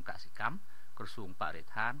ក្រសួងកសិកម្មក្រសួងបរិ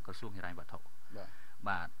ស្ថានក្រសួងហិរញ្ញវត្ថុ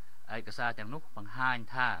បាទឯកសារទាំងនោះបង្ហាញ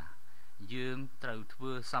ថាយើងត្រូវធ្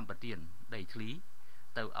វើសម្បទានដីធ្លី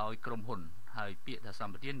ទៅឲ្យក្រុមហ៊ុនហើយពាក្យថាស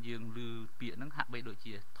ម្បទានយើងឮពាក្យហ្នឹងហាក់បីដូច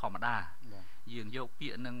ជាធម្មតាយើងយកពា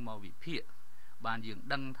ក្យហ្នឹងមកវិភាគបានយើង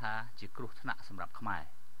ដឹងថាជាគ្រោះថ្នាក់សម្រាប់ខ្មែរ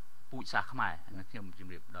ពូជសាសន៍ខ្មែរខ្ញុំជ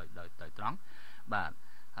ម្រាបដោយត្រង់បាទ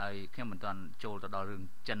ហើយខ្ញុំមិនទាន់ចូលទៅដល់រឿង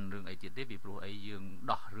ចិនរឿងអីទៀតទេពីព្រោះអីយើង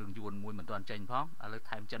ដោះរឿងយួនមួយមិនទាន់ចេញផងឥឡូវ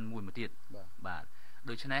ថែមចិនមួយមកទៀតបាទ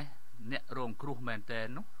ដូច្នេះអ្នករងគ្រោះមែនតើ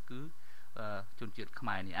នោះគឺជនជាតិខ្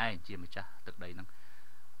មែរនេះឯងជាម្ចាស់ទឹកដីហ្នឹង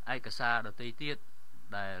ឯកសារដទៃទៀត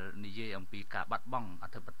ដែលនិយាយអំពីការបាត់បង់អ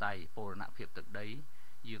ធិបតេយ្យបូរណភាពទឹកដី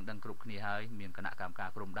យើងដឹងគ្រប់គ្នាហើយមានគណៈកម្មការ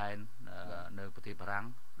ព្រំដែននៅប្រទេសបារាំង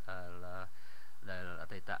ដែលអ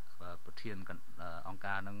តីតប្រធានអង្គ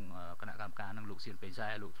ការនឹងគណៈកម្មការនឹងលោកសៀនពេញសែ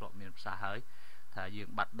លោកធ្លាប់មានប្រសាសន៍ហើយថាយើង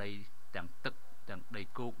បាត់ដីទាំងទឹកទាំងដី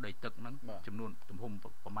គោកដីទឹកហ្នឹងចំនួនទំហំ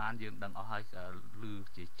ប្រមាណយើងដឹងអស់ហើយឮ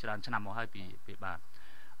ជាច្រើនឆ្នាំមកហើយពីបាទ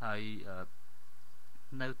ហើយ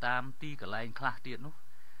នៅតាមទីកន្លែងខ្លះទៀតនោះ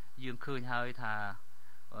យើងឃើញហើយថា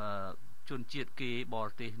ជនជាតិគេបរ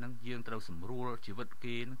ទេសហ្នឹងយើងត្រូវសម្រួលជីវិត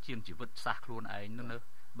គេនឹងជាងជីវិតសាសខ្លួនឯងនៅ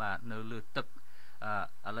បាទនៅលើទឹក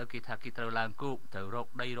ឥឡូវគេថាគេត្រូវឡើងគោកត្រូវរក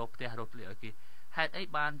ដីរកផ្ទះរកផ្ទះឲ្យគេហេតុអី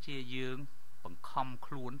បានជាយើងបង្ខំ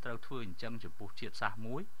ខ្លួនត្រូវធ្វើអញ្ចឹងចំពោះជាតិសាស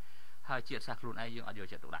មួយហើយជាតិសាសខ្លួនឯងយើងអត់យក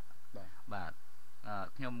ចិត្តទុកដាក់បាទ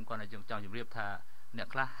ខ្ញុំគាត់តែចង់ជម្រាបថាអ្នក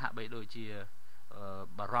ខ្លះហាក់បីដូចជា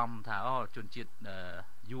បារម្ភថាអូជនជាតិ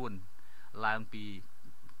យួនឡើងពី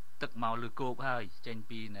ទឹកមកលើគោកហើយចេញ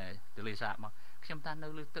ពីទន្លេសាបមកខ្ញុំថានៅ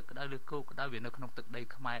លើទឹកក្តៅលើគោកក្តៅវានៅក្នុងទឹកដី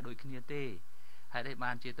ខ្មែរដូចគ្នាទេហេតុអី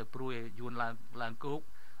បានជាទៅព្រួយយួនឡើងគោក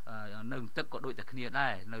នៅទឹកក៏ដូចតែគ្នាដែ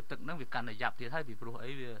រនៅទឹកហ្នឹងវាកាន់តែយ៉ាប់ទៀតហើយពីព្រោះ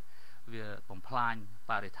អីវាបំផ្លាញ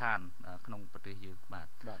បរិស្ថានក្នុងប្រទេសយើងបាទ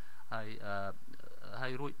ហើ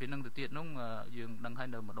យរួចពីនឹងទៅទៀតនោះយើងដឹងហើយ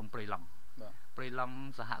នៅម្ដុំព្រៃឡង់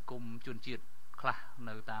សហគមន៍ជនជាតិខ្លះ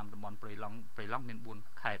នៅតាមតំបន់ព្រៃឡង់មាន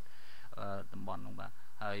4ខេត្តតំបន់នោះបាទ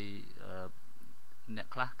ហើយអ្នក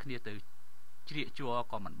ខ្លះគ្នាទៅ ជ្រៀកជួ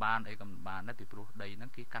ក៏មិនបានអីក៏មិនបានដែរពីព្រោះដីហ្នឹង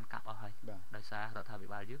គេកាន់កាប់អស់ហើយដោយសាររដ្ឋាភិ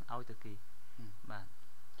បាលយើងឲ្យទៅគេបាទ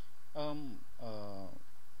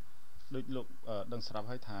ដូចលោកដឹងស្រាប់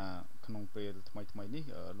ហើយថាក្នុងពេលថ្មីនេះ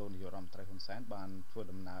លោកនាយករដ្ឋមន្ត្រីហ៊ុនសែនបានធ្វើ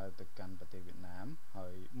ដំណើរទៅកាន់ប្រទេសវៀតណាមហើ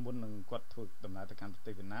យមុននឹងគាត់ធ្វើដំណើរទៅកាន់ប្រ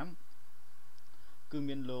ទេសវៀតណាមគឺ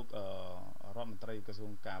មានលោករដ្ឋមន្ត្រីក្រសួ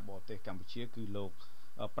ងការបរទេសកម្ពុជាគឺលោក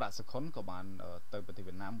ប្រាក់សុខុនក៏បានទៅប្រទេស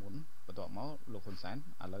វៀតណាមមុនបន្ទាប់មកលោកហ៊ុនសែន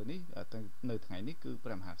ឥឡូវនេះនៅថ្ងៃនេះគឺព្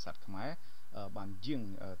រះមហាក្សត្រខ្មែរបានយាង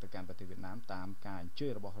ទៅកាន់ប្រទេសវៀតណាមតាមការអញ្ជើ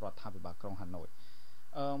ញរបស់រដ្ឋាភិបាលក្រុងហាណូយ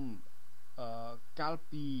កាល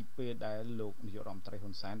ពីពេលដែលលោកនាយករដ្ឋមន្ត្រី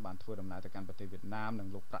ហ៊ុនសែនបានធ្វើដំណើរទៅកាន់ប្រទេសវៀតណាមនិង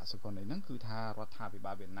លោកប្រាក់សុខុននេះហ្នឹងគឺថារដ្ឋាភិ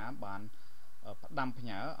បាលវៀតណាមបានផ្ដាំផ្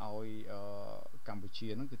ញើឲ្យកម្ពុជា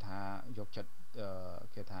ហ្នឹងគឺថាយកចិត្ត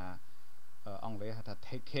គេថាអង់គ្លេសហៅថា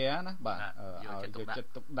take care ណាបាទឲ្យយកចិត្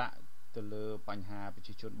តទុកដាក់ទៅលើបញ្ហាប្រ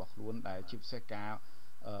ជាជនរបស់ខ្លួនដែលជាពិសេសការ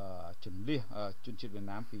ជំនះជនជាតិវៀត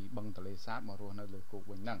ណាមពីបឹងទន្លេសាបមករស់នៅលើគោក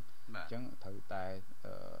វិញហ្នឹងអញ្ចឹងត្រូវតែ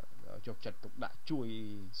យកចិត្តទុកដាក់ជួយ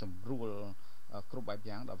សម្រួលគ្រប់បែប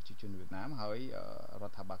យ៉ាងដល់ប្រជាជនវៀតណាមហើយរ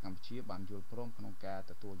ដ្ឋាភិបាលកម្ពុជាបានយល់ព្រមក្នុងការ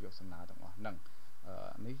ទទួលយកសំណើទាំងអស់ហ្នឹង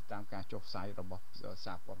នេះតាមការចុះផ្សាយរបស់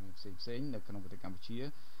សារព័ត៌មានផ្សេងៗនៅក្នុងប្រទេសកម្ពុជា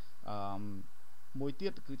មួយទៀ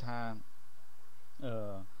តគឺថា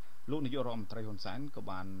លោកនាយករដ្ឋមន្ត្រីហ៊ុនសែនក៏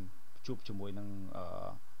បានជួបជាមួយនឹង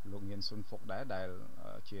លោកញៀនស៊ុនហ្វុកដែរដែល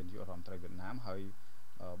ជានាយករដ្ឋមន្ត្រីវៀតណាមហើយ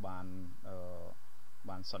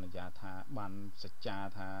បានសន្យាថាបានសច្ចា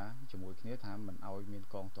ថាជាមួយគ្នាថាមិនឲ្យមាន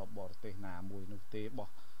កងទ័ពបរទេសណាមួយនោះទេបោះ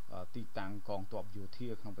ទីតាំងកងទ័ពយោធា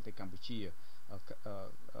ក្នុងប្រទេសកម្ពុជា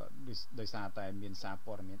ដោយសារតែមានសារ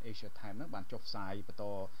ព័ត៌មាន Asia Times ហ្នឹងបានចុះផ្សាយបន្ត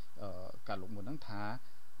ការលោកមុនហ្នឹងថា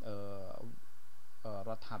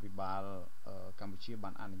រដ្ឋាភិបាលកម្ពុជាបា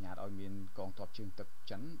នអនុញ្ញាតឲ្យមានកងទ័ពជើងទឹក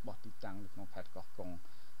ចិនបោះទីតាំងនៅក្នុងខេត្តកោះកុង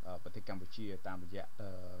ប្រទេសកម្ពុជាតាមរយៈ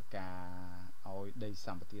ការឲ្យដីស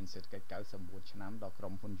ម្បត្តិសេដ្ឋកិច្ច99ឆ្នាំដល់ក្រុ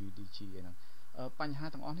មហ៊ុន UDG ហ្នឹងបញ្ហា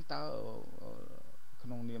ទាំងអស់នេះតើក្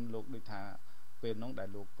នុងនាមលោកដូចថាពេលនោះដែល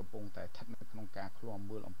លោកកំពុងតែស្ថិតនៅក្នុងការឃ្លាំ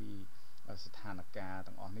មើលអំពីស្ថានភាព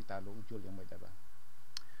ទាំងអស់នេះតើលោកយល់យ៉ាងម៉េចដែរបាទ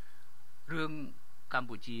រឿងកម្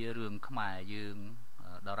ពុជារឿងខ្មែរយើង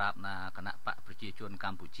ដរាបណាគណៈបកប្រជាជនក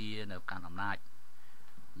ម្ពុជានៅកាន់អំណាច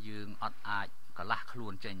យើងអត់អាចកលាស់ខ្លួ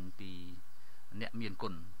នចេញពីអ្នកមានគុ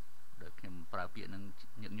ណដោយខ្ញុំប្រើពាក្យនឹង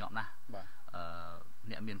ញឹកញាប់ណាស់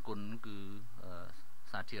អ្នកមានគុណគឺ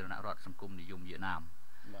សាធារណរដ្ឋសង្គមនិយមវៀតណាម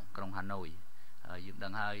ក្រុងហាណូយយើងដឹ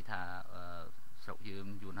ងហើយថាស្រុកយើង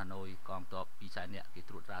យួនហាណូយកងទ័ព200,000នាក់គេ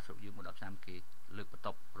ត្រួតត្រាស្រុកយើងមក10ឆ្នាំគេលើកបន្ទ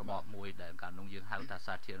ប់របបមួយដែលកាលនោះយើងហៅថា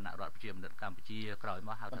សាធារណរដ្ឋប្រជាមានិតកម្ពុជាក្រោយម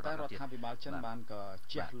កហៅថារដ្ឋាភិបាលចិនបានក៏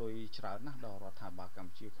ជះលុយច្រើនណាស់ដល់រដ្ឋាភិបាលកម្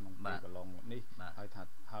ពុជាក្នុងពេលកន្លងមកនេះហើយ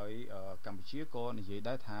កម្ពុជាក៏និយាយ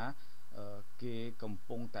ដែរថាគេកំ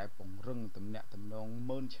ពុងតែពង្រឹងទំនាក់ទំនង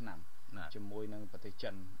10000ឆ្នាំជាមួយនឹងប្រទេសចិ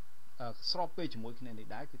នស្របពេលជាមួយគ្នានេះ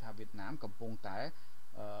ដែរគឺថាវៀតណាមកំពុងតែ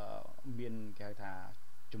មានគេហៅថា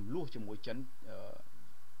ចំនួនជាមួយចិន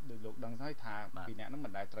ដោយលោកដឹងហើយថាពីអ្នកហ្នឹងមិ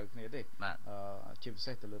នដែលត្រូវគ្នាទេជាពិ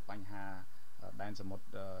សេសទៅលើបញ្ហាដែនសមុទ្រ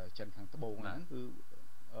ចិនខាងត្បូងហ្នឹងគឺ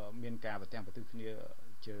មានការប្រទាំងប្រទិគ្នា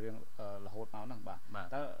ជារឿងរហូតមកហ្នឹងបាទ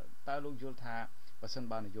តើលោកយល់ថាបើសិន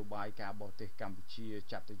បើនយោបាយការបរទេសកម្ពុជា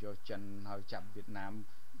ចាប់ទៅយកចិនហើយចាប់វៀតណាម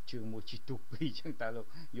ជើងមួយជីទូពីរអញ្ចឹងតើលោក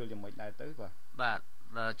យល់យ៉ាងម៉េចដែរទៅបាទ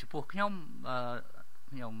ចំពោះខ្ញុំ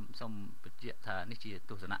សូមបញ្ជាក់ថានេះជា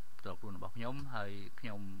ទស្សនៈផ្ទាល់ខ្លួនរបស់ខ្ញុំហើយខ្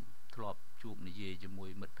ញុំធ្លាប់ជួបនិយាយជាមួយ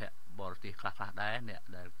មិត្តភ័ក្តិបរទេសខ្លះៗដែរអ្នក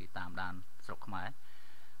ដែលគេតាមដានស្រុកខ្មែរ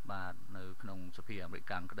បាទនៅក្នុងសភាអាមេរិ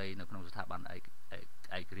កក្តីនៅក្នុងស្ថាប័នឯក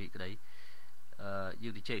រាជ្យក្តីយើ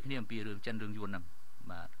ងទៅជែកគ្នាអំពីរឿងចិនរឿងយួនហ្នឹង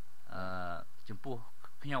បាទចំពោះ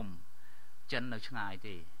ខ្ញុំចិននៅឆ្ងាយ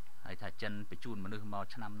ទេហើយថាចិនបញ្ជូនមនុស្សមក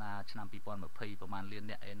ឆ្នាំណាឆ្នាំ2020ប្រហែលលាន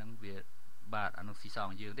អ្នកអីហ្នឹងវាបាទអានោះស៊ីសង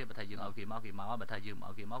យើងទេបើថាយើងឲ្យគេមកបើថាយើងម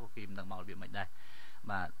កគេមកក៏គេមិនដឹងមករបៀបមិនដែរ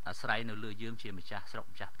បាទអាស្រ័យនៅលើយើងជាម្ចាស់ស្រុក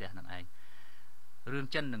ម្ចាស់ផ្ទះនឹងឯងរឿង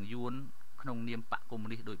ចិននិងយួនក្នុងនាមបកកុម្មុយ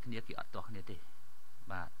នីសដូចគ្នាគេអត់ទាស់គ្នាទេ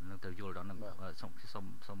បាទនឹងទៅយល់ដល់នឹង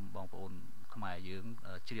សូមបងប្អូនខ្មែរយើង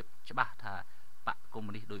ជ្រាបច្បាស់ថាបកកុម្មុ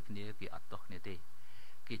យនីសដូចគ្នាគេអត់ទាស់គ្នាទេ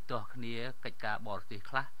គេទាស់គ្នាកិច្ចការបរទេស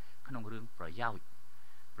ខ្លះក្នុងរឿងប្រយោជន៍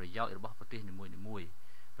របស់ប្រទេសនីមួយៗ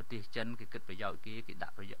ប្រទេសចិនគេគិតប្រយោជន៍គេដា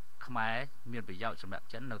ក់ប្រយោជន៍ខ្មែរមានប្រយោជន៍សម្រាប់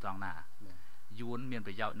ចិននៅត្រង់ណាយួនមាន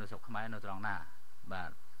ប្រយោជន៍នៅស្រុកខ្មែរនៅត្រង់ណាបា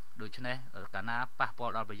ទដូច្នេះកាលណាប៉ះពា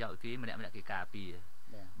ល់ដល់ប្រយោជន៍គេម្នាក់គេការពារ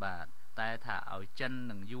បាទតែថាឲ្យចិន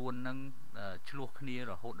និងយួននឹងឆ្លោះគ្នា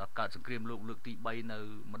រហូតដល់កើតសង្គ្រាមលោកលើកទី3នៅ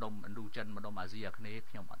ម្ដុំឥណ្ឌូចិនម្ដុំអាស៊ីអាគ្នេយ៍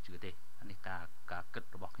ខ្ញុំអត់ជឿទេនេះការគិត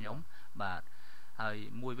របស់ខ្ញុំបាទហើយ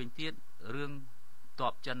មួយវិញទៀតរឿងត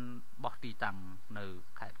បចិនបោះទីតាំងនៅ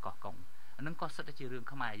ខេត្តកោះកុងអានឹងក៏សិតតែជារឿង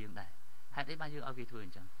ខ្មែរយើងដែរ ហេតុអីបានយើងឲ្យគេធ្វើអ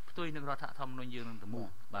ញ្ចឹងផ្ទុយនឹងរដ្ឋធម្មនុញ្ញយើងនឹងទៅមូល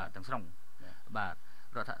បាទទាំងស្រុងបាទ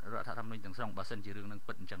រដ្ឋធម្មនុញ្ញទាំងស្រុងបើសិនជារឿងនឹង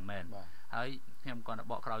ពិតអញ្ចឹងមែនហើយខ្ញុំគាត់ទៅ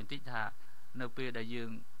បកក្រោយបន្តិចថានៅពេលដែលយើង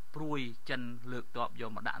ព្រួយចិនលើកទ័ពយក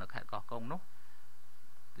មកដាក់នៅខេត្តកោះកុងនោះ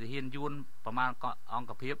ទាហានយួនប្រមាណអង្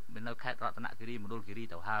គភាពនៅខេត្តរតនគិរីមណ្ឌលគិរី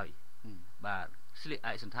ទៅហើយបាទស្លៀក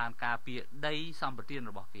ឯកសណ្ឋានការពារដីសម្បត្តិ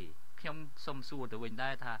របស់គេខ្ញុំសុំសួរទៅវិញដែ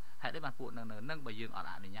រថាហេតុអីបានពួកនឹងបើយើងអត់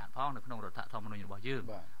អនុញ្ញាតផងនៅក្នុងរដ្ឋធម្មនុញ្ញរបស់យើង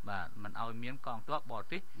បាទមិនឲ្យមានកងទ័ពបរ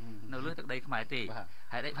ទេសនៅលើទឹកដីខ្មែរទេ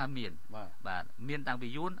ហេតុអីបានមានបាទមានតាំងពី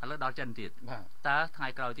យួនឥឡូវដល់ចិនទៀតតើថ្ងៃ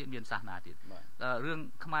ក្រោយទៀតមានសាសនាទៀតរឿង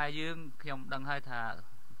ខ្មែរយើងខ្ញុំដឹងហើយថា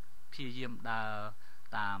ព្យាយាមដើរ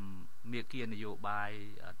តាមមាគ៌ានយោបាយ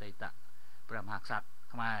អតីតព្រះមហាក្សត្រ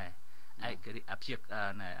ខ្មែរឯករាជ្យអព្យា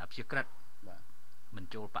ក្រឹតមិន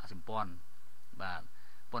ចូលបកសម្ព័ន្ធបាទ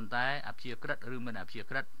ប៉ុន្តែអព្យាក្រឹតឬមិនអព្យា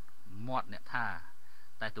ក្រឹតមាត់អ្នកថា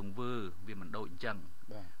តែទង្វើវាមិនដូចអញ្ចឹង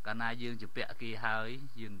កាលណាយើងជាពាក់គេហើយ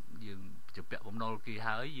យើងជាពាក់បំណុលគេ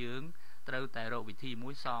ហើយយើងត្រូវតែរកវិធីមួ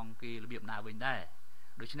យសងគេរបៀបណាវិញដែរ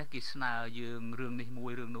ដូច្នេះគេស្នើយើងរឿងនេះមួ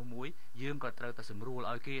យរឿងនោះមួយយើងក៏ត្រូវតែសម្រួល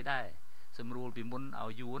ឲ្យគេដែរសម្រួលពីមុនឲ្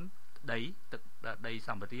យយួនដីទឹកដីស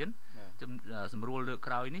ម្បត្តិសម្រួលលើក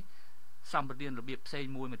ក្រោយនេះសម្បត្តិរបៀបផ្សេង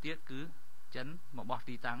មួយមកទៀតគឺចិនមកបោះ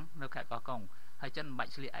ទីតាំងនៅខេត្តកោះកុងហើយចិនមិនបា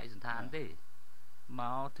ច់ស្លៀកឯកសណ្ឋានទេម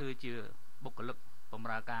កធ្វើជាបុគ្គលិកបម្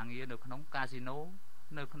រើការងារនៅក្នុងកាស៊ីណូ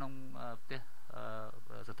នៅក្នុងផ្ទះ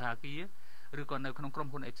សណ្ឋាគារឬក៏នៅក្នុងក្រុម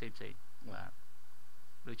ហ៊ុនអីផ្សេងបាទ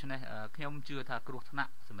ដូច្នេះខ្ញុំជឿថាគ្រោះថ្នា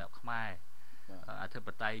ក់សម្រាប់ខ្មែរអធិប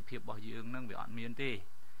តេយ្យភាពរបស់យើងនឹងវាអត់មានទេ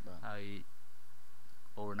ហើយ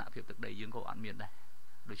បូរណភាពទឹកដីយើងក៏អត់មានដែរ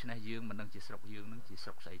ដូច្នេះយើងមិនដឹងជាស្រុកយើងនឹងជាស្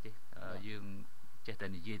រុកស្អីទេយើងចេះតែ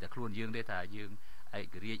និយាយតែខ្លួនយើងទេថាយើងឯ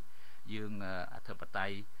ករាជ្យយើងអធិបតេ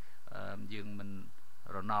យ្យយើងមិន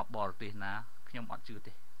រណបបរទេសណាខ្ញុំអត់ជឿ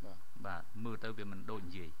ទេបាទមើលទៅវាមិនដូច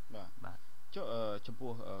និយាយបាទចុះចំ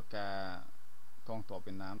ពោះការកងទ័ព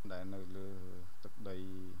វៀតណាមដែលនៅលើទឹកដី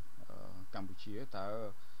កម្ពុជាតើ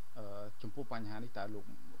ចំពោះបញ្ហានេះតើលោក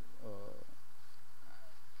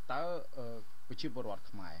តើប្រជាពលរដ្ឋ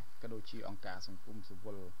ខ្មែរក៏ដូចជាអង្គការសង្គមស៊ី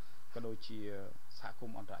វិលក៏ដូចជាសហគម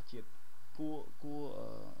ន៍អន្តរជាតិគួរ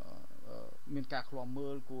មានការឃ្លាំមើ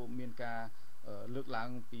លគួរមានការលើកឡើង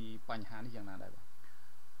ពីបញ្ហានេះយ៉ាងណាដែរបាទ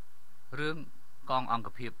រឿងកងអង្គ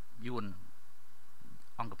ភាពយួន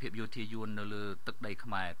អង្គភាពយោធាយួននៅលើទឹកដីខ្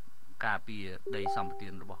មែរការពារដីសម្បត្តិ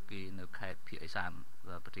របស់គេនៅខេត្តភាគឦសាន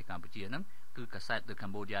ប្រទេសកម្ពុជាហ្នឹងគឺកាសែត The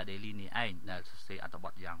Cambodia Daily នេះឯងដែលសរសេរអត្ថប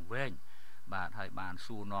ទយ៉ាងវែងបាទហើយបាន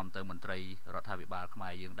សួរនាំទៅមន្ត្រីរដ្ឋាភិបាលខ្មែ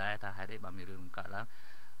រយើងដែរថាហេតុអីបានមានរឿងកើតឡើង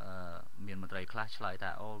មានមន្ត្រីខ្លះឆ្លើយថា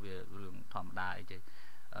អូវារឿងធម្មតាអីទេ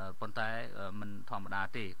ប៉ុន្តែមិនធម្មតា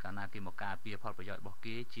ទេកាលណាគេមកការពារផលប្រយោជន៍របស់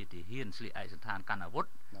គេជាទាហានស្លៀកឯកសណ្ឋានកាន់អាវុធ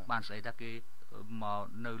បានស្អីថាគេមក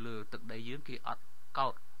នៅលើទឹកដីយើងគេអត់កោ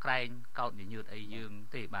តក្រែងកោតញញើតអីយើង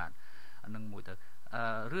ទេបាទអានឹងមួយទៅ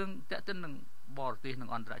រឿងតេតិននឹងបរទេសនិង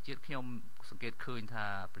អន្តរជាតិខ្ញុំសង្កេតឃើញថា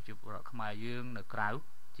ប្រជាពលរដ្ឋខ្មែរយើងនៅក្រៅ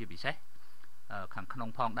ជាពិសេសខាងក្នុង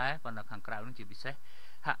ផងដែរប៉ុន្តែខាងក្រៅនឹងជាពិសេស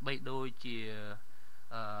ហាក់បីដូចជា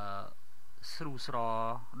ស្រូស្រ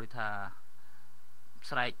ដូចថា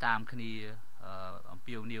ស្រែកតាមគ្នាអំ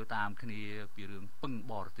ពាវនាវតាមគ្នាពីរឿងពឹង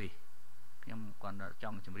បរទេសខ្ញុំគាត់ច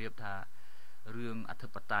ង់ជម្រាបថារឿងអធិ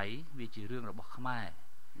បតេយ្យវាជារឿងរបស់ខ្មែរ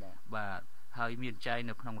បាទហើយមានចែង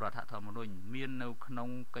នៅក្នុងរដ្ឋធម្មនុញ្ញមាននៅក្នុង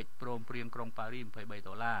កិច្ចព្រមព្រៀងក្រុងប៉ារីស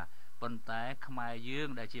$23ប៉ុន្តែខ្មែរយើង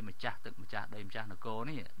ដែលជាម្ចាស់ទឹកម្ចាស់ដីម្ចាស់នគរ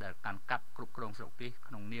នេះដែលកាន់កាប់គ្រប់គ្រងស្រុកទេស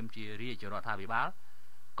ក្នុងនាមជារាជរដ្ឋាភិបាល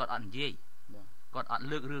គាត់អត់និយាយគាត់អត់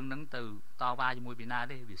លើករឿងហ្នឹងទៅតវ៉ាជាមួយពីណា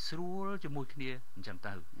ទេវាស្រួលជាមួយគ្នាអញ្ចឹង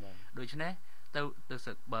ទៅដូច្នេះទៅ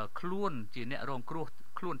បើខ្លួនជាអ្នករងគ្រោះ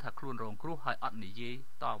ខ្លួនថាខ្លួនរងគ្រោះហើយអត់និយាយ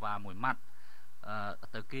តវ៉ាមួយម៉ាត់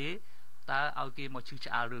ទៅគេតើឲ្យគេមកឈឺ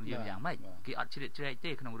ឆ្អាលរឿងយើងយ៉ាងម៉េចគេអត់ជ្រៀតជ្រែក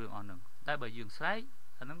ទេក្នុងរឿងអស់ហ្នឹងតែបើយើងស្រែក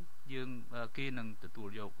អាហ្នឹងយើងគេនឹងទទួល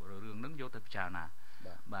យករឿងហ្នឹងយកទៅពិចារណា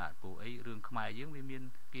បាទព្រោះអីរឿងខ្មែរយើងវាមាន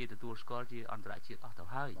គេទទួលស្គាល់ជាអន្តរជាតិអស់ទៅ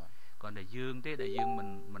ហើយគ្រាន់តែយើងទេដែលយើង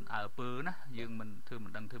មិនអើពើណាយើងមិនធ្វើមិ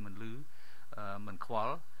នដឹងធ្វើមិនលឺមិនខ្វ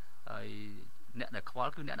ល់ហើយអ្នកដែលខ្វ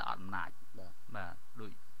ល់គឺអ្នកដែលអត់អំណាចបាទដូ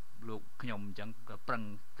ចលោកខ្ញុំអញ្ចឹងក៏ប្រឹង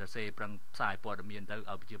សរសេរប្រឹងផ្សាយព័ត៌មានទៅឲ្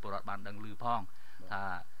យប្រជាពលរដ្ឋបានដឹងឮផងថា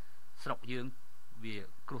ស្រុកយើងវា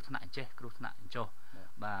គ្រោះថ្នាក់ចេះគ្រោះថ្នាក់ចុះ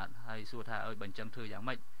បាទហើយសួរថាឲ្យបើអញ្ចឹងធ្វើយ៉ាង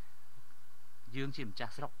ម៉េចយើងជាម្ចា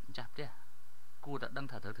ស់ស្រុកម្ចាស់ផ្ទះគួរតែដឹង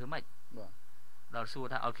ថាត្រូវធ្វើម៉េចបាទដល់សួរ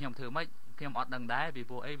ថាឲ្យខ្ញុំធ្វើម៉េចខ្ញុំអត់ដឹងដែរពី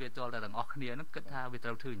ព្រោះអីវាទាល់តែទាំងអស់គ្នានឹងគិតថាវាត្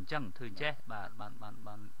រូវធ្វើអញ្ចឹងធ្វើចេះបាទបា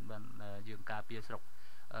នយើងការពារស្រុក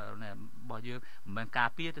របស់យើងមិនមែនការ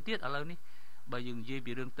ពារទៅទៀតឥឡូវនេះបើយើងនិយាយ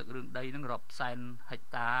ពីរឿងទឹករឿងដីហ្នឹងរាប់សែនហិក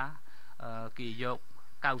តាគេយក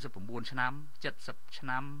99ឆ្នាំ70ឆ្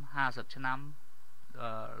នាំ50ឆ្នាំ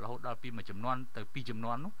រហូតដល់ពីមួយចំនួនទៅពីរចំ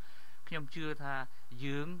នួននោះខ្ញុំជឿថា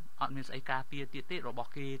យើងអត់មានស្អីការពារទៀតទេរបស់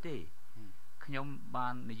គេទេខ្ញុំបា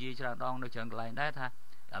ននិយាយច្រើនដងនៅច្រើនកន្លែងដែរថាឥ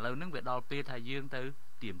ឡូវហ្នឹងវាដល់ពេលថាយើងទៅ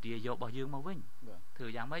ទាមទារយករបស់យើងមកវិញធ្វើ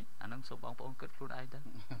យ៉ាងម៉េចអាហ្នឹងសូមបងប្អូនគិតខ្លួនឯងទៅ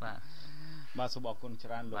បាទសូមអរគុណច្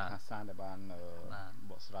រើនលោកហាសានដែលបាន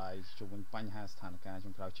បកស្រាយជុំវិញបញ្ហាស្ថានភាព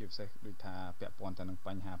ចុងក្រោយជាពិសេសដូចថាពាក់ព័ន្ធទៅនឹងប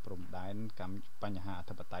ញ្ហាព្រំដែនបញ្ហាអ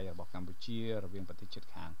ធិបតេយ្យរបស់កម្ពុជារវាងប្រទេសជិត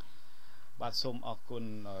ខាងបាទសូមអរគុណ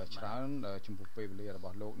ច្រើនចំពោះពេលវេលារប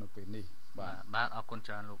ស់លោកនៅពេលនេះបាទអរគុណ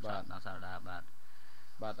ច្រើនលោកសារដាបាទ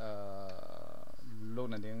លោក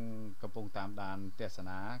នាងកំពុងតាមដានទេស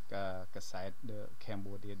នាកាសែត The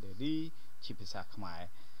Cambodia Daily ជាភាសាខ្មែរ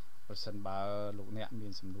ប្រសិនបើលោកអ្នកមា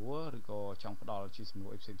នសំណួរឬក៏ចង់ផ្ដល់ជាសំណួ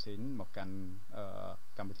រផ្សេងៗមកកាន់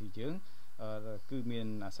កម្មវិធីយើងគឺមាន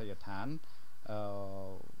អាសយដ្ឋាន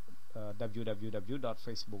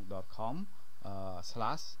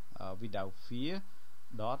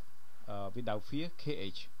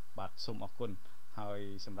www.facebook.com/withoutfear.withoutfearkh បាទសូមអរគុណហើយ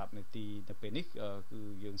សម្រាប់នាទីទៅពេលនេះគឺ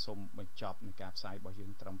យើងសូមបញ្ចប់នៃការផ្សាយរបស់យើ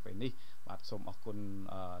ងត្រឹមពេលនេះបាទសូមអរគុណ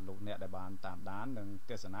លោកអ្នកដែលបានតាមដាននិង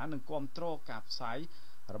ទេសនានិងគាំទ្រការផ្សាយ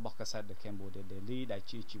របស់កាសែត The Cambodia Daily ដែល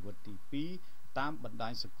ជាជីវិតទី2តាមបណ្ដា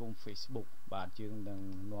ញសង្គម Facebook បាទយើងនឹង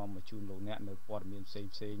នាំមកជូនលោកអ្នកនៅព័ត៌មានផ្សេ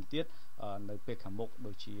ងទៀតនៅពេលខាងមុខ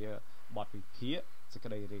ដូចជាបទវិភាគសេច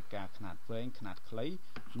ក្តីរាយការណ៍ខ្នាតវែងខ្នាតខ្លី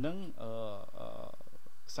និង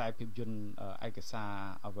ខ្សែភាពយន្តឯកសារ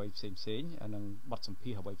អ្វីផ្សេងនិងបទសម្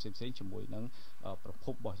ភាសន៍អ្វីផ្សេងជាមួយនឹងប្រភ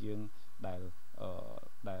ពរបស់យើងដែល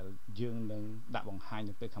យើងនឹងដាក់បង្ហាញ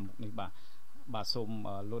នៅពេលខាងមុខនេះបាទសូម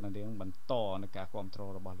លោកនាងបន្តនៅការគ្រប់គ្រង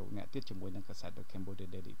របស់លោកអ្នកទៀតជាមួយនឹងកាសែត The Cambodia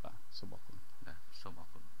Daily បាទសូមអរគុណសូមអរ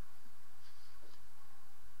គុណ